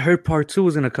yeah, I heard Part 2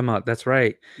 was gonna come out. That's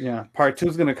right. Yeah, Part 2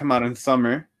 is gonna come out in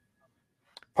summer.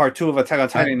 Part 2 of Attack on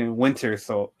Titan in winter.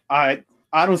 So I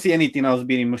don't see anything else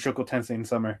beating Mushoku Tensei in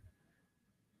summer.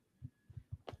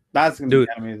 That's gonna be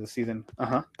anime of the season.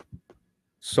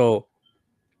 So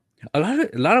a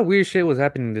lot of weird shit was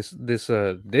happening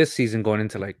this season going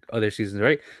into like other seasons,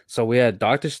 right? So we had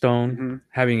Dr. Stone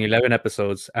having 11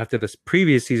 episodes after this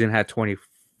previous season had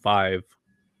 25.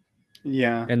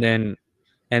 Yeah. And then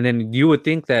And then you would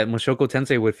think that Mushoku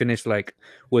Tensei would finish like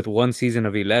with one season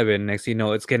of 11. Next, you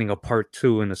know, it's getting a part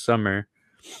two in the summer.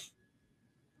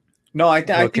 No, I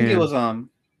think it Fucking, was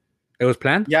it was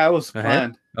planned yeah, it was ahead.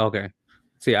 planned. Okay.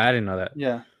 See, I didn't know that.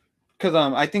 Yeah. Because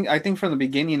I think from the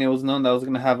beginning it was known that I was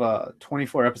gonna have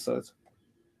 24 episodes.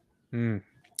 Mm.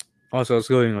 Also, it's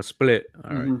going a split.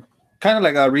 All right. Kind of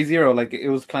like a ReZero, like it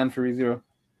was planned for ReZero.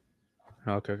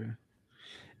 Okay. Okay.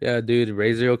 Yeah, dude.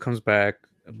 Re:Zero comes back.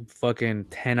 Fucking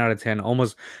 10 out of 10.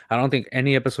 Almost. I don't think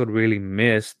any episode really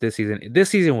missed this season. This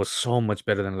season was so much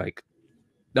better than like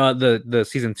the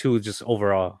season two. Just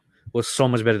overall was so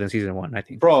much better than season one. I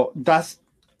think. Bro, that's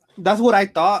what I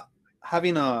thought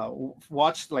having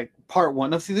watched like part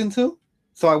 1 of season 2.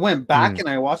 So I went back Mm. and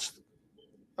I watched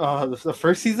the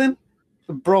first season.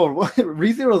 Bro,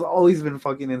 ReZero's always been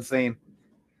fucking insane.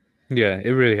 Yeah, it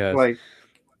really has. Like,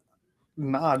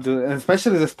 nah, dude, and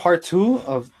especially this part 2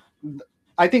 of,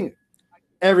 I think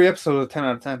every episode was 10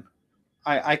 out of 10.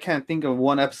 I can't think of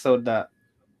one episode that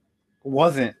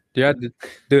wasn't. Yeah,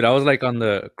 dude. I was like on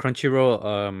the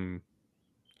Crunchyroll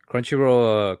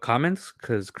comments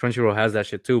because Crunchyroll has that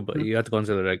shit too, but you have to go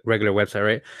into the like regular website,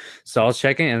 right? So I was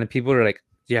checking, and the people are like,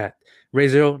 "Yeah,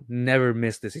 Re:Zero never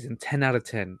missed this season. 10 out of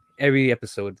 10 every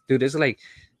episode, dude." It's like,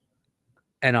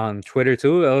 and on Twitter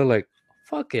too, I was like,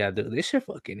 "Fuck yeah, dude! This shit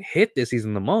fucking hit this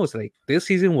season the most. Like this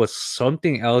season was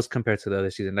something else compared to the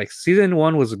other season. Like season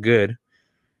one was good,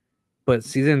 but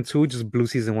season two just blew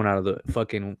season one out of the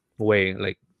fucking way.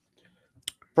 Like,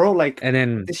 Bro, like, and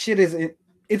then this shit is,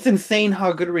 it's insane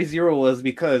how good ReZero was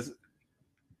because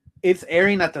it's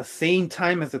airing at the same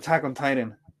time as Attack on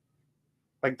Titan.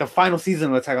 Like the final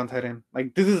season of Attack on Titan.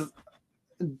 Like this is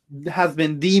has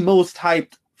been the most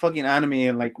hyped fucking anime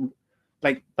in like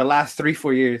the last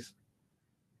 3-4 years.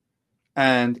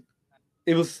 And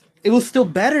it was still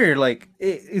better. Like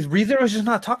ReZero is just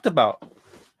not talked about it's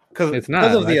because not.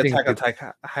 of I the think Attack on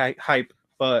Titan hype.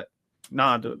 But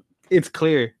nah, dude, it's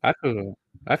clear.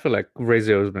 I feel like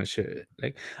Re:Zero has been shit.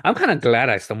 Like I'm kind of glad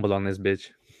I stumbled on this bitch.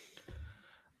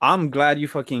 I'm glad you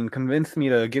fucking convinced me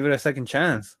to give it a second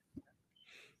chance.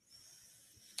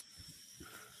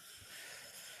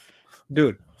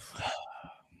 Dude,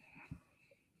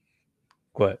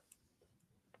 What?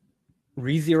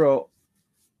 ReZero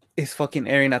is fucking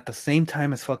airing at the same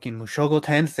time as fucking Mushoku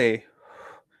Tensei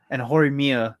and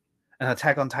Horimiya and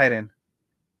Attack on Titan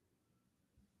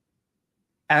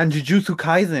and Jujutsu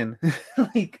Kaisen.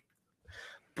 Like,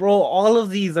 bro, all of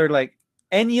these are like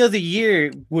any other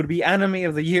year would be anime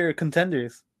of the year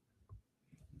contenders.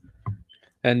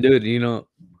 And dude, you know,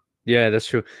 yeah, that's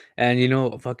true. And you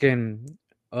know, fucking,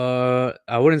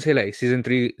 I wouldn't say like season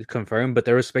three confirmed, but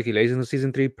there was speculation of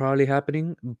season three probably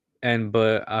happening. And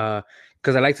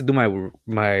because I like to do my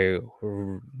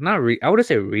not I wouldn't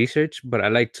say research, but I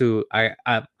like to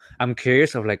I'm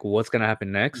curious of like what's gonna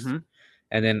happen next, and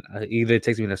then either it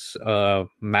takes me to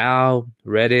Mao,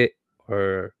 Reddit,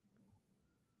 or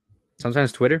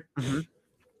sometimes Twitter,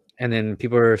 and then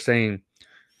people are saying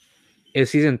if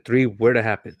season three were to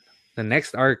happen, the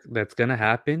next arc that's gonna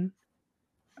happen,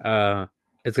 uh,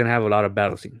 it's gonna have a lot of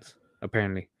battle scenes.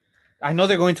 Apparently, I know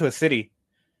they're going to a city.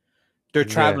 They're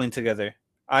yeah. traveling together.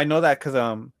 I know that because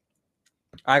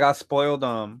I got spoiled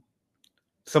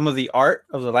some of the art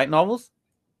of the light novels,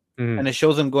 Mhm. and it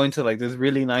shows them going to like this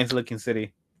really nice looking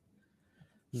city.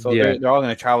 So Yeah. they're all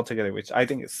gonna travel together, which I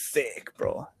think is sick,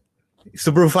 bro.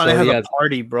 Subaru finally So has a yeah,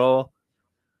 party, bro.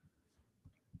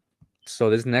 so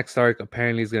this next arc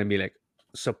apparently is gonna be like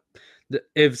so.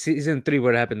 If season three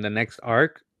were to happen, the next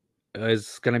arc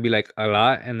is gonna be like a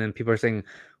lot, and then people are saying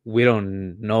we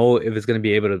don't know if it's gonna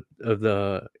be able to if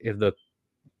the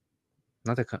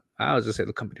not the I'll just say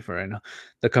the company for right now,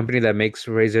 the company that makes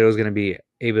Re:Zero is gonna be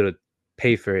able to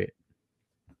pay for it.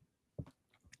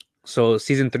 So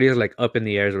season three is like up in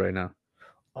the airs right now.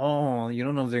 Oh, you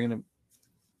don't know if they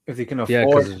can Yeah,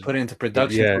 afford to because put it into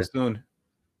production so yeah, soon.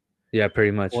 yeah,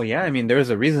 pretty Well, much. yeah, I mean, there's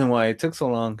a reason why it took so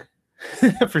long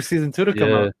for season 2 to come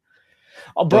Yeah. out.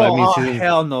 Oh, Well, I bro, mean, oh season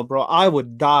hell no, bro. I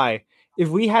would die if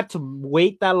we had to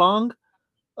wait that long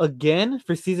again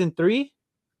for season 3.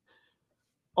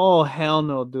 Oh hell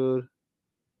no, dude.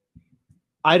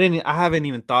 I haven't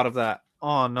even thought of that.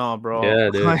 Oh no, bro. yeah, I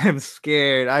dude. am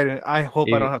scared. I hope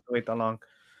I I- don't have to wait that long.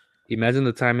 Imagine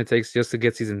the time it takes just to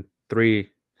get season three.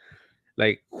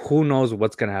 Like, who knows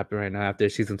what's gonna happen right now after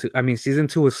season two? I mean, season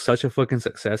two was such a fucking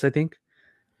success. I think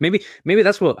maybe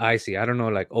that's what I see. I don't know,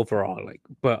 like overall, like,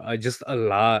 but just a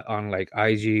lot on like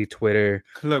IG, Twitter.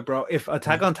 Look, bro, if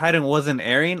Attack on Titan wasn't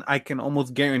airing, I can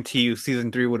almost guarantee you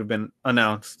season 3 would have been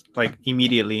announced like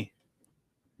immediately.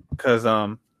 Cause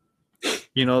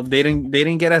they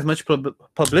didn't get as much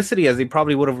publicity as they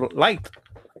probably would have liked.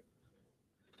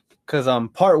 Because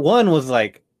part one was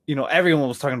like, everyone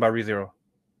was talking about ReZero,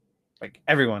 like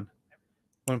everyone,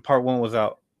 when part one was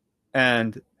out,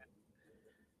 and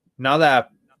now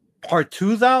that part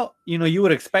two's out, you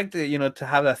would expect it, to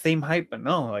have that same hype, but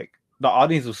no, like the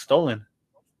audience was stolen.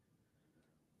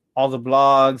 All the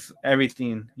blogs,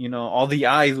 everything, all the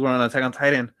eyes were on Attack on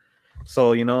Titan.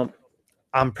 So,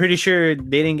 I'm pretty sure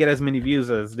they didn't get as many views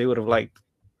as they would have liked.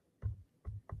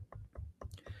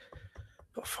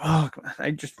 But fuck, man,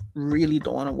 I just really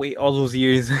don't want to wait all those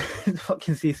years to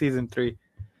fucking see season 3.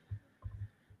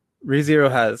 ReZero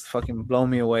has fucking blown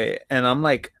me away. And I'm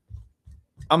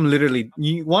literally,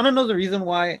 you want to know the reason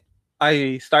why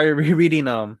I started rereading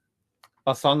A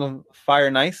Song of Fire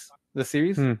and Ice, the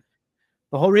series? The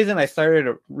whole reason I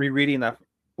started rereading that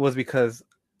was because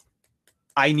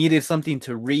I needed something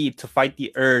to read to fight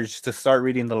the urge to start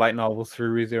reading the light novels for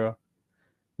ReZero.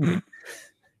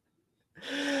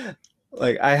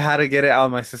 Like, I had to get it out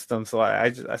of my system, so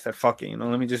I said, fuck it,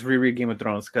 let me just reread Game of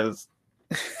Thrones, because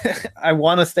I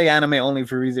want to stay anime only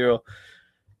for ReZero,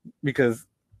 because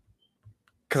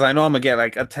I know I'm gonna get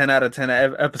like a 10 out of 10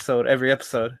 episode every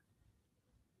episode,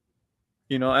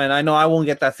 and I know I won't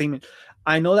get that thing.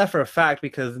 I know that for a fact,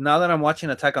 because now that I'm watching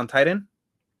Attack on Titan,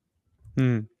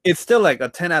 it's still like a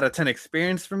 10 out of 10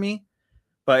 experience for me,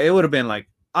 but it would have been like,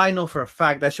 I know for a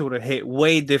fact that shit would have hit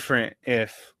way different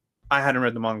if I hadn't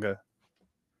read the manga.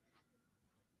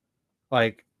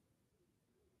 Like,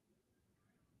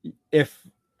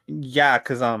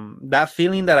 because that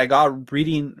feeling that I got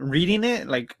reading it,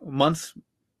 like months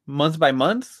by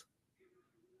months,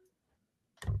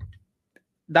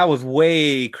 that was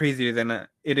way crazier than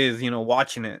it is,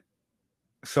 watching it.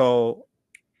 So,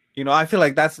 I feel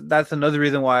like that's another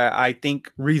reason why I think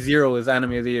ReZero is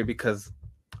anime of the year, because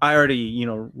I already,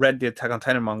 read the Attack on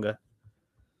Titan manga.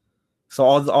 So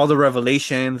all the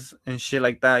revelations and shit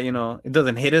like that, it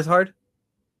doesn't hit as hard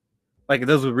like it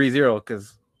does with ReZero,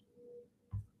 because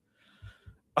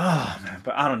man,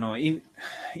 but I don't know.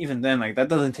 Even then, like, that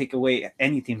doesn't take away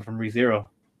anything from ReZero.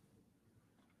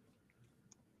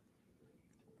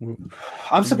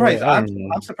 I'm surprised.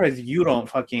 I'm surprised you don't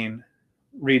fucking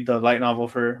read the light novel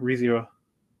for ReZero.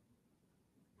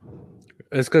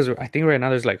 It's because I think right now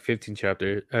there's like 15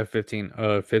 chapters, 15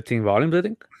 volumes, I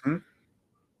think.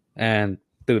 And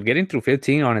dude, getting through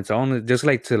 15 on its own, just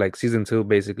like to like season 2,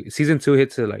 basically. Season 2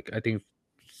 hits to like, I think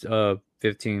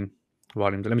 15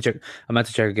 volumes. Let me check. I'm about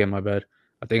to check again, my bad.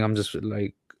 I think I'm just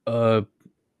like trying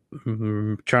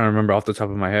to remember off the top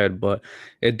of my head, but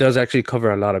it does actually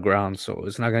cover a lot of ground, so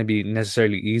it's not going to be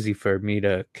necessarily easy for me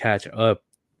to catch up.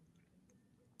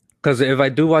 Because if I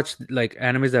do watch like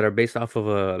animes that are based off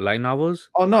of light novels,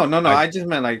 no, I just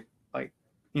meant like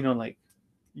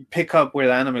you pick up where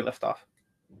the anime left off.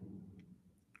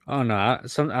 Oh no, I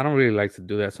don't really like to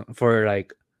do that for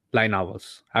like light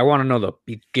novels. I want to know the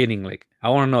beginning, like I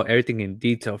want to know everything in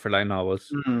detail for light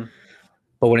novels.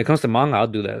 But when it comes to manga, I'll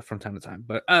do that from time to time.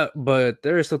 But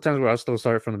there are still times where I'll still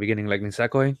start from the beginning, like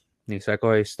Nisekoi.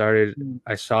 Nisekoi started.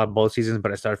 I saw both seasons,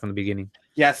 but I started from the begining.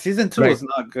 Yeah, season 2 was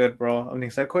not good, bro. Of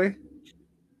Nisekoi.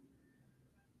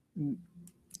 In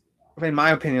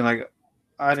my opinion, like,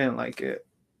 I didn't like it.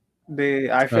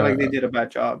 I feel like they did a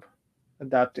bad job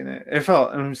adapting it. It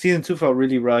felt season 2 felt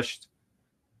really rushed.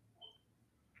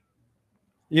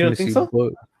 You don't think so?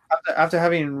 After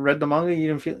having read the manga,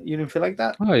 you didn't feel like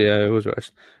that? Oh yeah, it was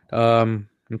rushed. I'm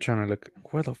trying to look.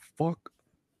 Where the fuck?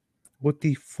 What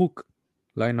the fuck?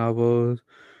 Light novels.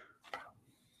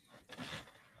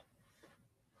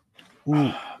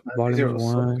 Ooh, volume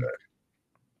 1. So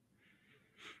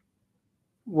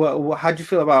what? How'd you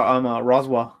feel about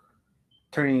Roswell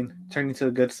turning to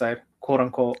the good side, quote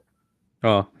unquote?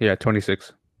 Oh yeah,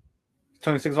 26.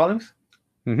 26 volumes.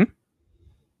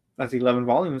 That's 11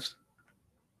 volumes.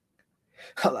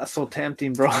 Oh, that's so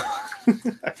tempting, bro.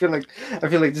 I feel like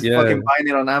just fucking buying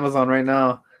it on Amazon right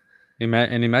now.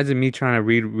 Imagine me trying to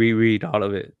reread all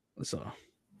of it. So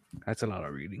that's a lot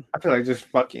of reading. I feel like just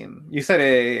fucking. You said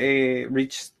the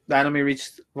anime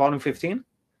reached volume 15?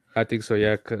 I think so,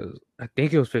 yeah, because I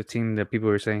think it was 15 that people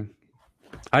were saying.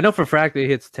 I know for a fact it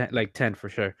hits 10 for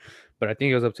sure, but I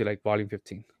think it was up to like volume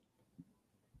 15.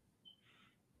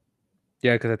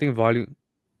 Yeah, because I think volume.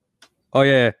 Oh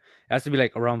yeah, it has to be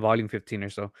like around volume 15 or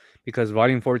so, because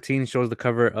volume 14 shows the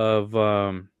cover of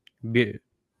Betelgeuse?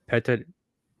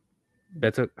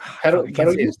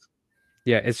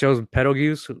 Yeah, it shows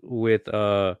Betelgeuse with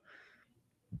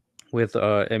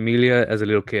Emilia as a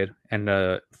little kid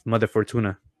and Mother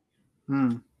Fortuna.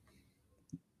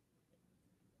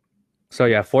 So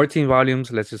yeah, 14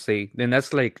 volumes, let's just say. Then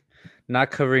that's like not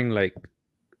covering like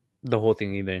the whole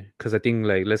thing either. Because I think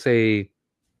like let's say,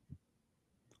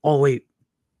 oh wait,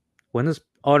 when is?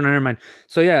 Oh no, never mind.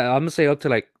 So yeah, I'm gonna say up to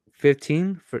like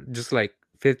 15 for just like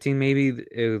 15 maybe.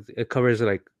 It covers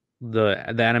like the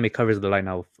anime covers the line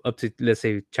now up to let's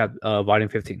say volume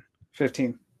 15.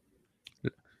 15.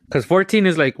 Because 14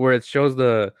 is like where it shows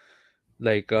the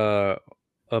like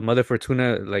Mother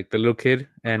Fortuna, like the little kid,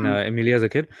 and Mhm. Emilia as a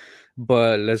kid.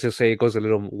 But let's just say it goes a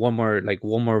little one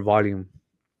more volume.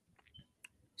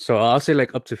 So I'll say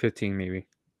like up to 15 maybe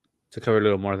to cover a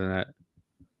little more than that.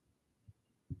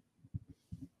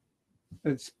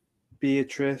 It's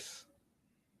Beatrice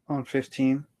on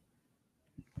 15.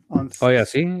 On Oh yeah,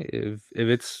 see, if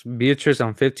it's Beatrice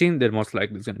on 15, then most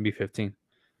likely it's gonna be 15.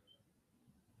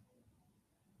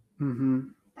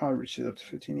 Probably reaches up to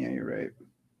 15. Yeah, you're right.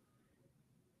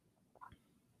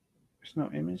 There's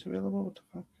no image available. What the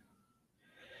fuck?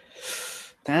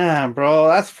 Damn, bro,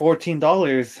 that's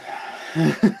 $14.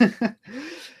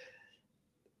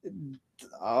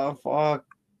 Oh fuck.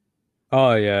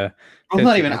 Oh yeah, It's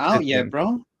not 15. even That's out yet, 15.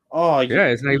 bro. Oh Yeah,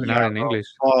 it's not even out yeah, in bro. English.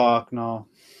 Fuck no.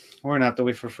 We're gonna have to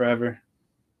wait for forever.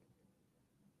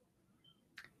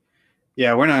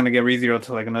 Yeah, we're not gonna get ReZero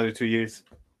till like another 2 years.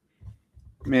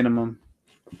 Minimum.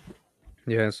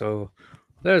 Yeah, so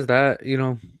there's that,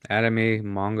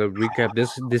 anime, manga recap.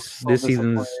 So This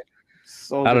season's disappointed.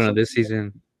 So I don't know,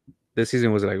 disappointed. this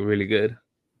season was like really good.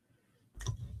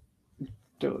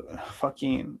 Dude,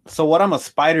 fucking. So what? I'm a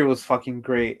spider was fucking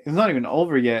great. It's not even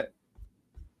over yet.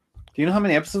 Do you know how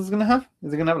many episodes it's gonna have?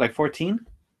 Is it gonna have like 14?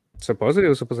 Supposedly it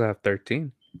was supposed to have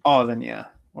 13. Oh, then yeah.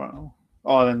 Wow.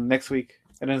 Oh, then next week.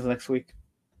 It ends next week.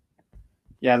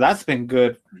 Yeah, that's been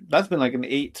good. That's been like an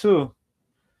 8 too.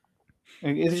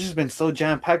 Like, it's just been so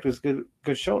jam packed with good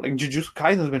show. Like Jujutsu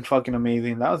Kaisen's been fucking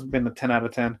amazing. That was been a 10 out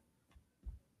of 10.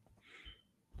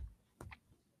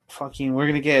 Fucking, we're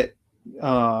gonna get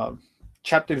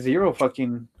Chapter Zero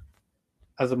fucking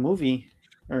as a movie,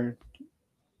 or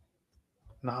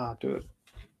nah, dude.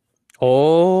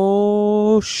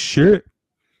 Oh shit.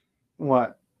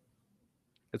 What?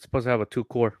 It's supposed to have a two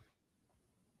core.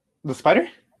 The spider?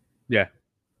 Yeah.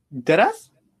 Deadass?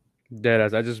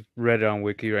 Deadass. I just read it on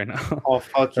Wiki right now. Oh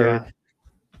fuck Or yeah!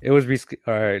 it was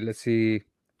all right, let's see.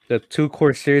 The two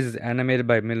core series is animated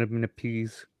by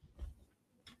Millipedes.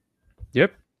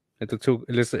 Yep. It's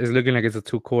looking like it's a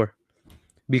two core.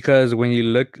 Because when I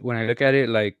look at it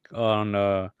like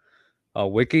on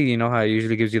wiki, you know how it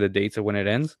usually gives you the dates of when it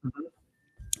ends.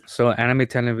 So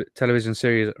television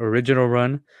series original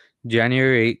run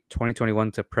January 8,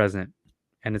 2021 to present,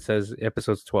 and it says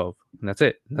episodes 12, and that's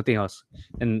it, nothing else.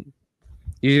 And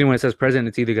usually when it says present,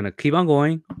 it's either gonna keep on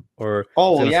going or it's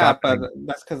Oh gonna yeah, stop. but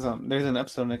that's because there's an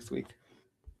episode next week.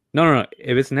 No.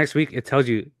 If it's next week, it tells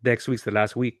you next week's the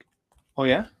last week. Oh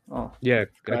yeah. Oh Yeah,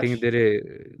 I think it gosh. did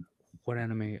it. What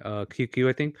anime? QQ,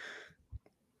 I think.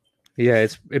 Yeah,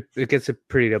 it gets a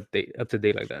pretty up to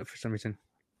date like that for some reason.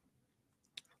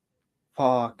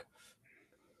 Fuck.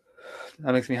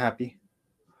 That makes me happy.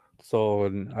 So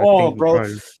I Oh, think bro.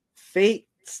 probably Fate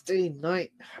Stay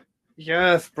Night.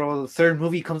 Yes, bro. The third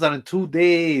movie comes out in 2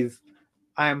 days.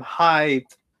 I am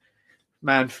hyped.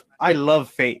 Man, I love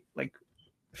Fate. Like,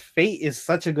 Fate is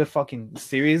such a good fucking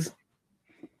series.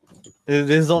 This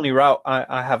is the only route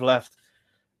I have left.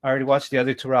 I already watched the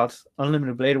other two routes.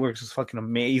 Unlimited Blade Works is fucking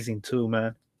amazing too,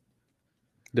 man.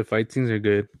 the fight scenes are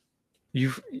good.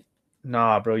 You,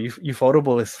 nah, bro.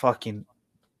 Ufotable is fucking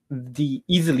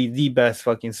easily the best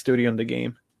fucking studio in the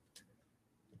game.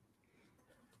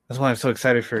 That's why I'm so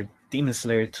excited for Demon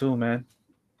Slayer too, man.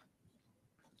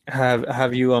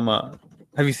 Have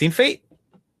you seen Fate?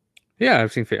 Yeah,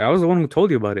 I've seen Fate. I was the one who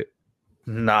told you about it.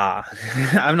 Nah,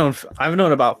 I've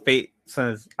known about Fate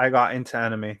since I got into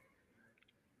anime.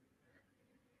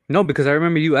 No, because I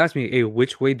remember you asked me, "Hey,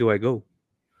 which way do I go?"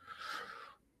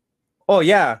 Oh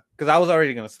yeah, because I was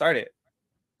already gonna start it.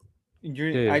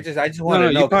 Yeah. I just No, wanted no,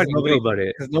 to you know probably knew about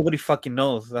it. because nobody fucking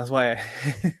knows. That's why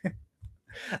The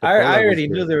I prologue was already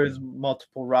knew good. there was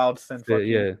multiple routes and fucking.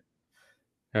 Yeah.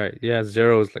 All right. Yeah,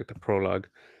 Zero is like the prologue.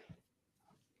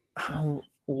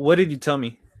 What did you tell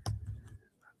me?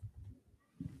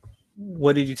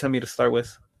 What did you tell me to start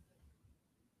with?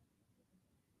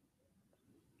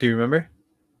 Do you remember?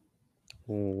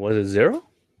 Was it Zero?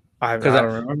 I Because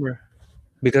don't remember.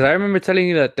 because I remember telling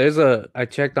you that I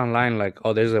checked online like,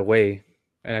 oh, there's a way,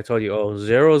 and I told you, oh,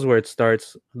 Zero is where it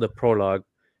starts the prologue,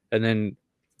 and then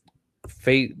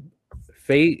Fate,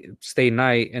 Stay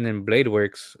Night, and then Blade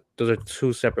Works. Those are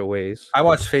two separate ways. I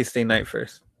watched Fate Stay Night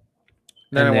first.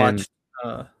 Then I And then watched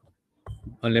uh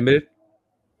Unlimited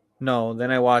no, then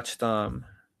I watched ReZero.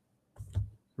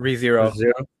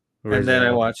 Zero. and then I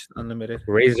Re:Zero. watched Unlimited.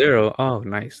 Ray Zero. Oh,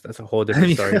 nice. That's a whole I different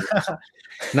mean, story.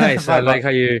 Nice. I my bad. like how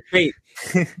you Fate.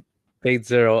 Fate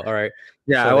Zero. All right.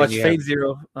 Yeah, I So then watched you have, Fate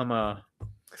Zero. I'm a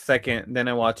second. Then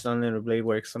I watched Unlimited Blade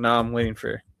Work. So now I'm waiting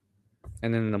for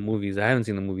and then the movies. I haven't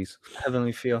seen the movies.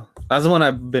 Heavenly Feel. That's the one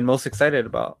I've been most excited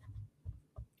about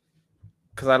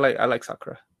because I like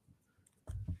Sakura.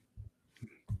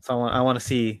 So I want to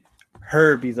see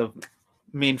her be the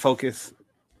main focus.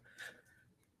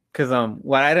 Because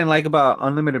what I didn't like about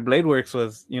Unlimited Blade Works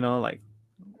was, like,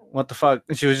 what the fuck?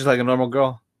 She was just like a normal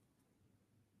girl.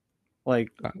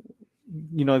 Like, Uh,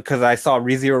 because I saw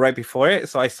ReZero right before it,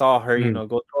 so I saw her, mm.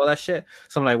 go through all that shit.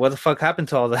 So I'm like, what the fuck happened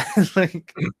to all that?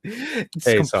 Like, it's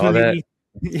Hey, so all that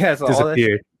completely, yeah. So all that shit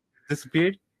disappeared.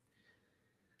 disappeared.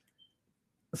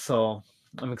 So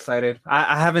I'm excited.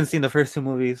 I haven't seen the first two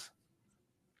movies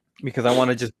because I want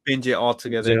to just binge it all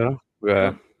together. Zero. Yeah.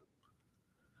 Yep.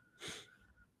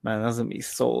 Man, that's gonna be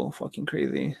so fucking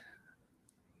crazy.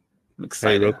 I'm Hey,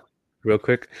 excited. real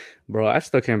quick, bro. I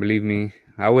still can't believe me.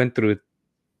 I went through.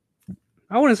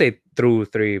 I wouldn't say through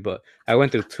three, but I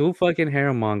went through two fucking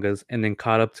harem mangas and then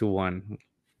caught up to one.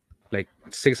 Like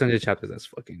 600 chapters. That's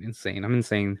fucking insane. I'm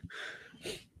insane.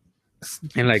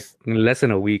 In like less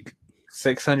than a week.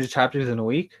 600 chapters in a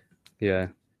week? Yeah.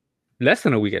 Less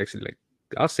than a week actually. Like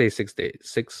I'll say 6 days.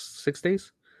 Six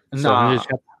days. So Nah,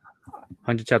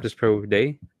 100 chapters per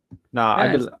day. nah.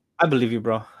 Yeah, I believe you,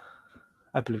 bro.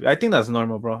 I believe you. I think that's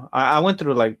normal, bro. I went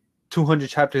through like 200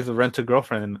 chapters of Rent a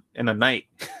Girlfriend in a night.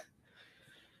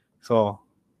 So,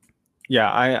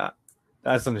 yeah,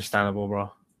 that's understandable, bro.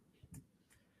 oh,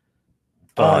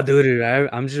 But dude,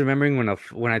 I'm just remembering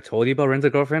when I told you about Rent a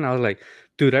Girlfriend, I was like,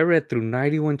 dude, I read through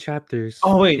 91 chapters.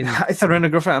 oh wait, I said Rent a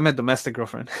Girlfriend. I meant Domestic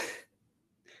Girlfriend.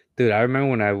 Dude, I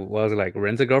remember when I was like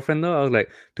Rent a Girlfriend though, I was like,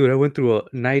 dude, I went through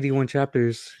 91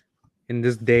 chapters in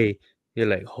this day. You're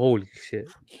like, holy shit.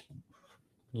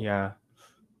 Yeah.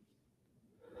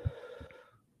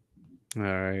 All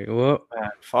right, well, Man,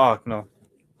 fuck no.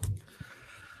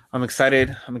 I'm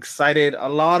excited. I'm excited. A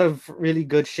lot of really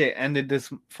good shit ended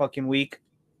this fucking week,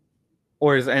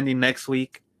 or is ending next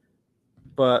week.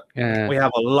 But yeah, we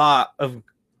have a lot of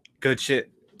good shit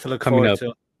to look coming forward up,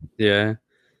 to. yeah.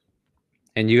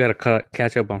 And you gotta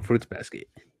catch up on Fruits Basket.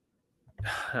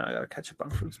 I gotta catch up on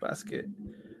Fruits Basket.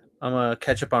 I'm gonna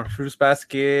catch up on Fruits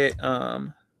Basket.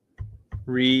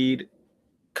 Read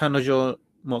Kanojo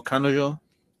Mo Kanojo.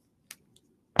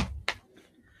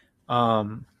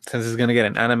 Since it's gonna get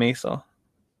an anime, so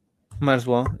might as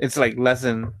well. It's like less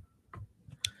than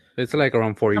It's like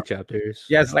around 40 chapters.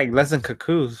 it's like less than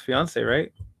Kaku's fiance,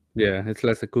 right? Yeah, it's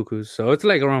less than Cuckoo's. So it's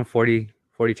like around 40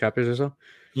 chapters or so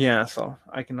Yeah, so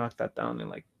I can knock that down in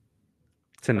like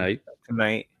tonight.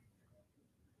 tonight.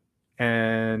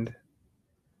 And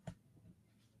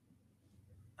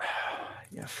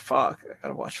yeah, fuck. I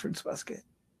gotta watch Fruits Basket.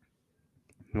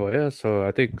 Well, yeah, so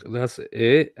I think that's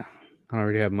it. I don't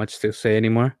really have much to say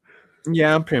anymore.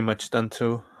 Yeah, I'm pretty much done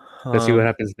too. Let's see what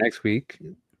happens next week.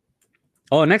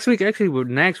 Oh, next week actually,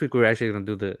 next week we're actually gonna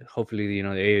do the hopefully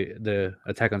the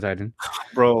Attack on Titan.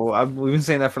 Bro, we've been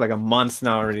saying that for like a month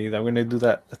now already that we're gonna do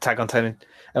that Attack on Titan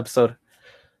episode.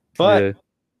 But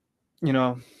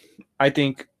Yeah, I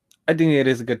think it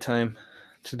is a good time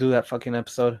to do that fucking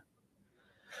episode.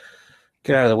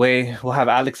 Get out of the way. We'll have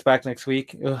Alex back next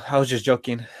week. I was just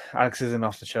joking. Alex isn't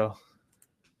off the show.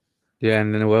 yeah,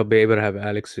 and then we'll be able to have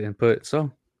Alex input.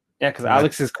 So Yeah, because that,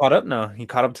 Alex is caught up now. He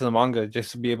caught up to the manga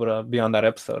just to be able to be on that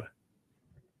episode.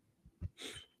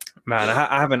 Man,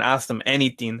 I haven't asked him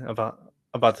anything about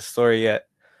the story yet.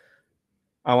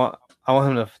 I want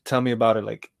him to tell me about it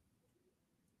like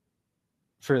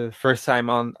for the first time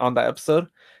on that episode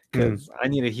because I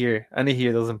need to hear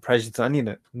those impressions. I need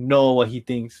to know what he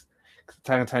thinks.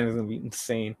 Attack on Titan is gonna be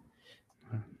insane.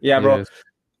 Yeah, bro. yes.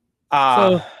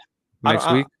 So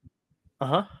next week.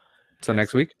 Uh-huh. So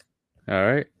next week. All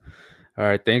right. All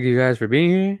right. Thank you guys for being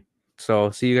here.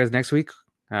 So see you guys next week.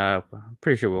 I'm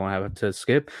pretty sure we won't have to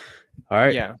skip. All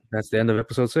right. Yeah. That's the end of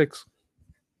episode 6.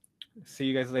 See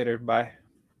you guys later. Bye.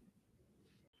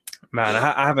 Man,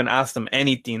 I haven't asked him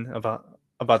anything about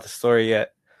the story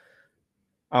yet.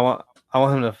 I want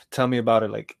him to tell me about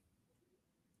it like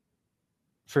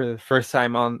for the first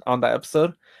time on that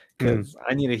episode because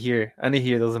I need to hear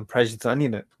those impressions. I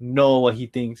need to know what he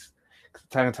thinks.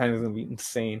 Attack on Titan is gonna be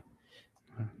insane.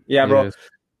 Yeah, bro. Yes.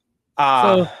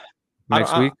 So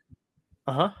next week.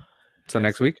 Uh-huh. So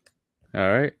next week. All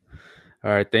right.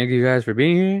 All right. Thank you guys for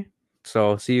being here.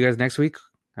 So see you guys next week.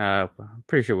 I'm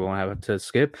pretty sure we won't have to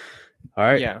skip. All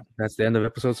right. Yeah. That's the end of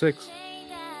episode 6. See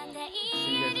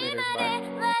you guys later.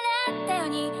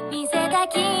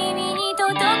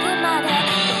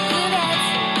 Bye.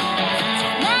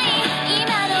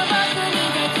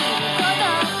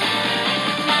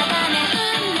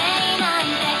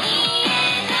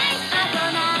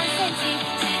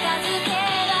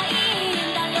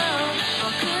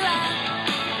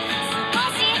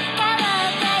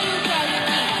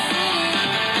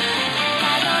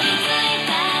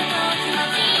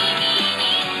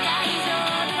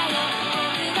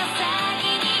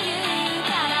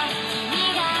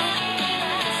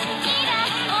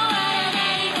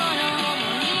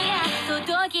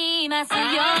 す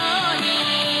よう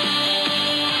に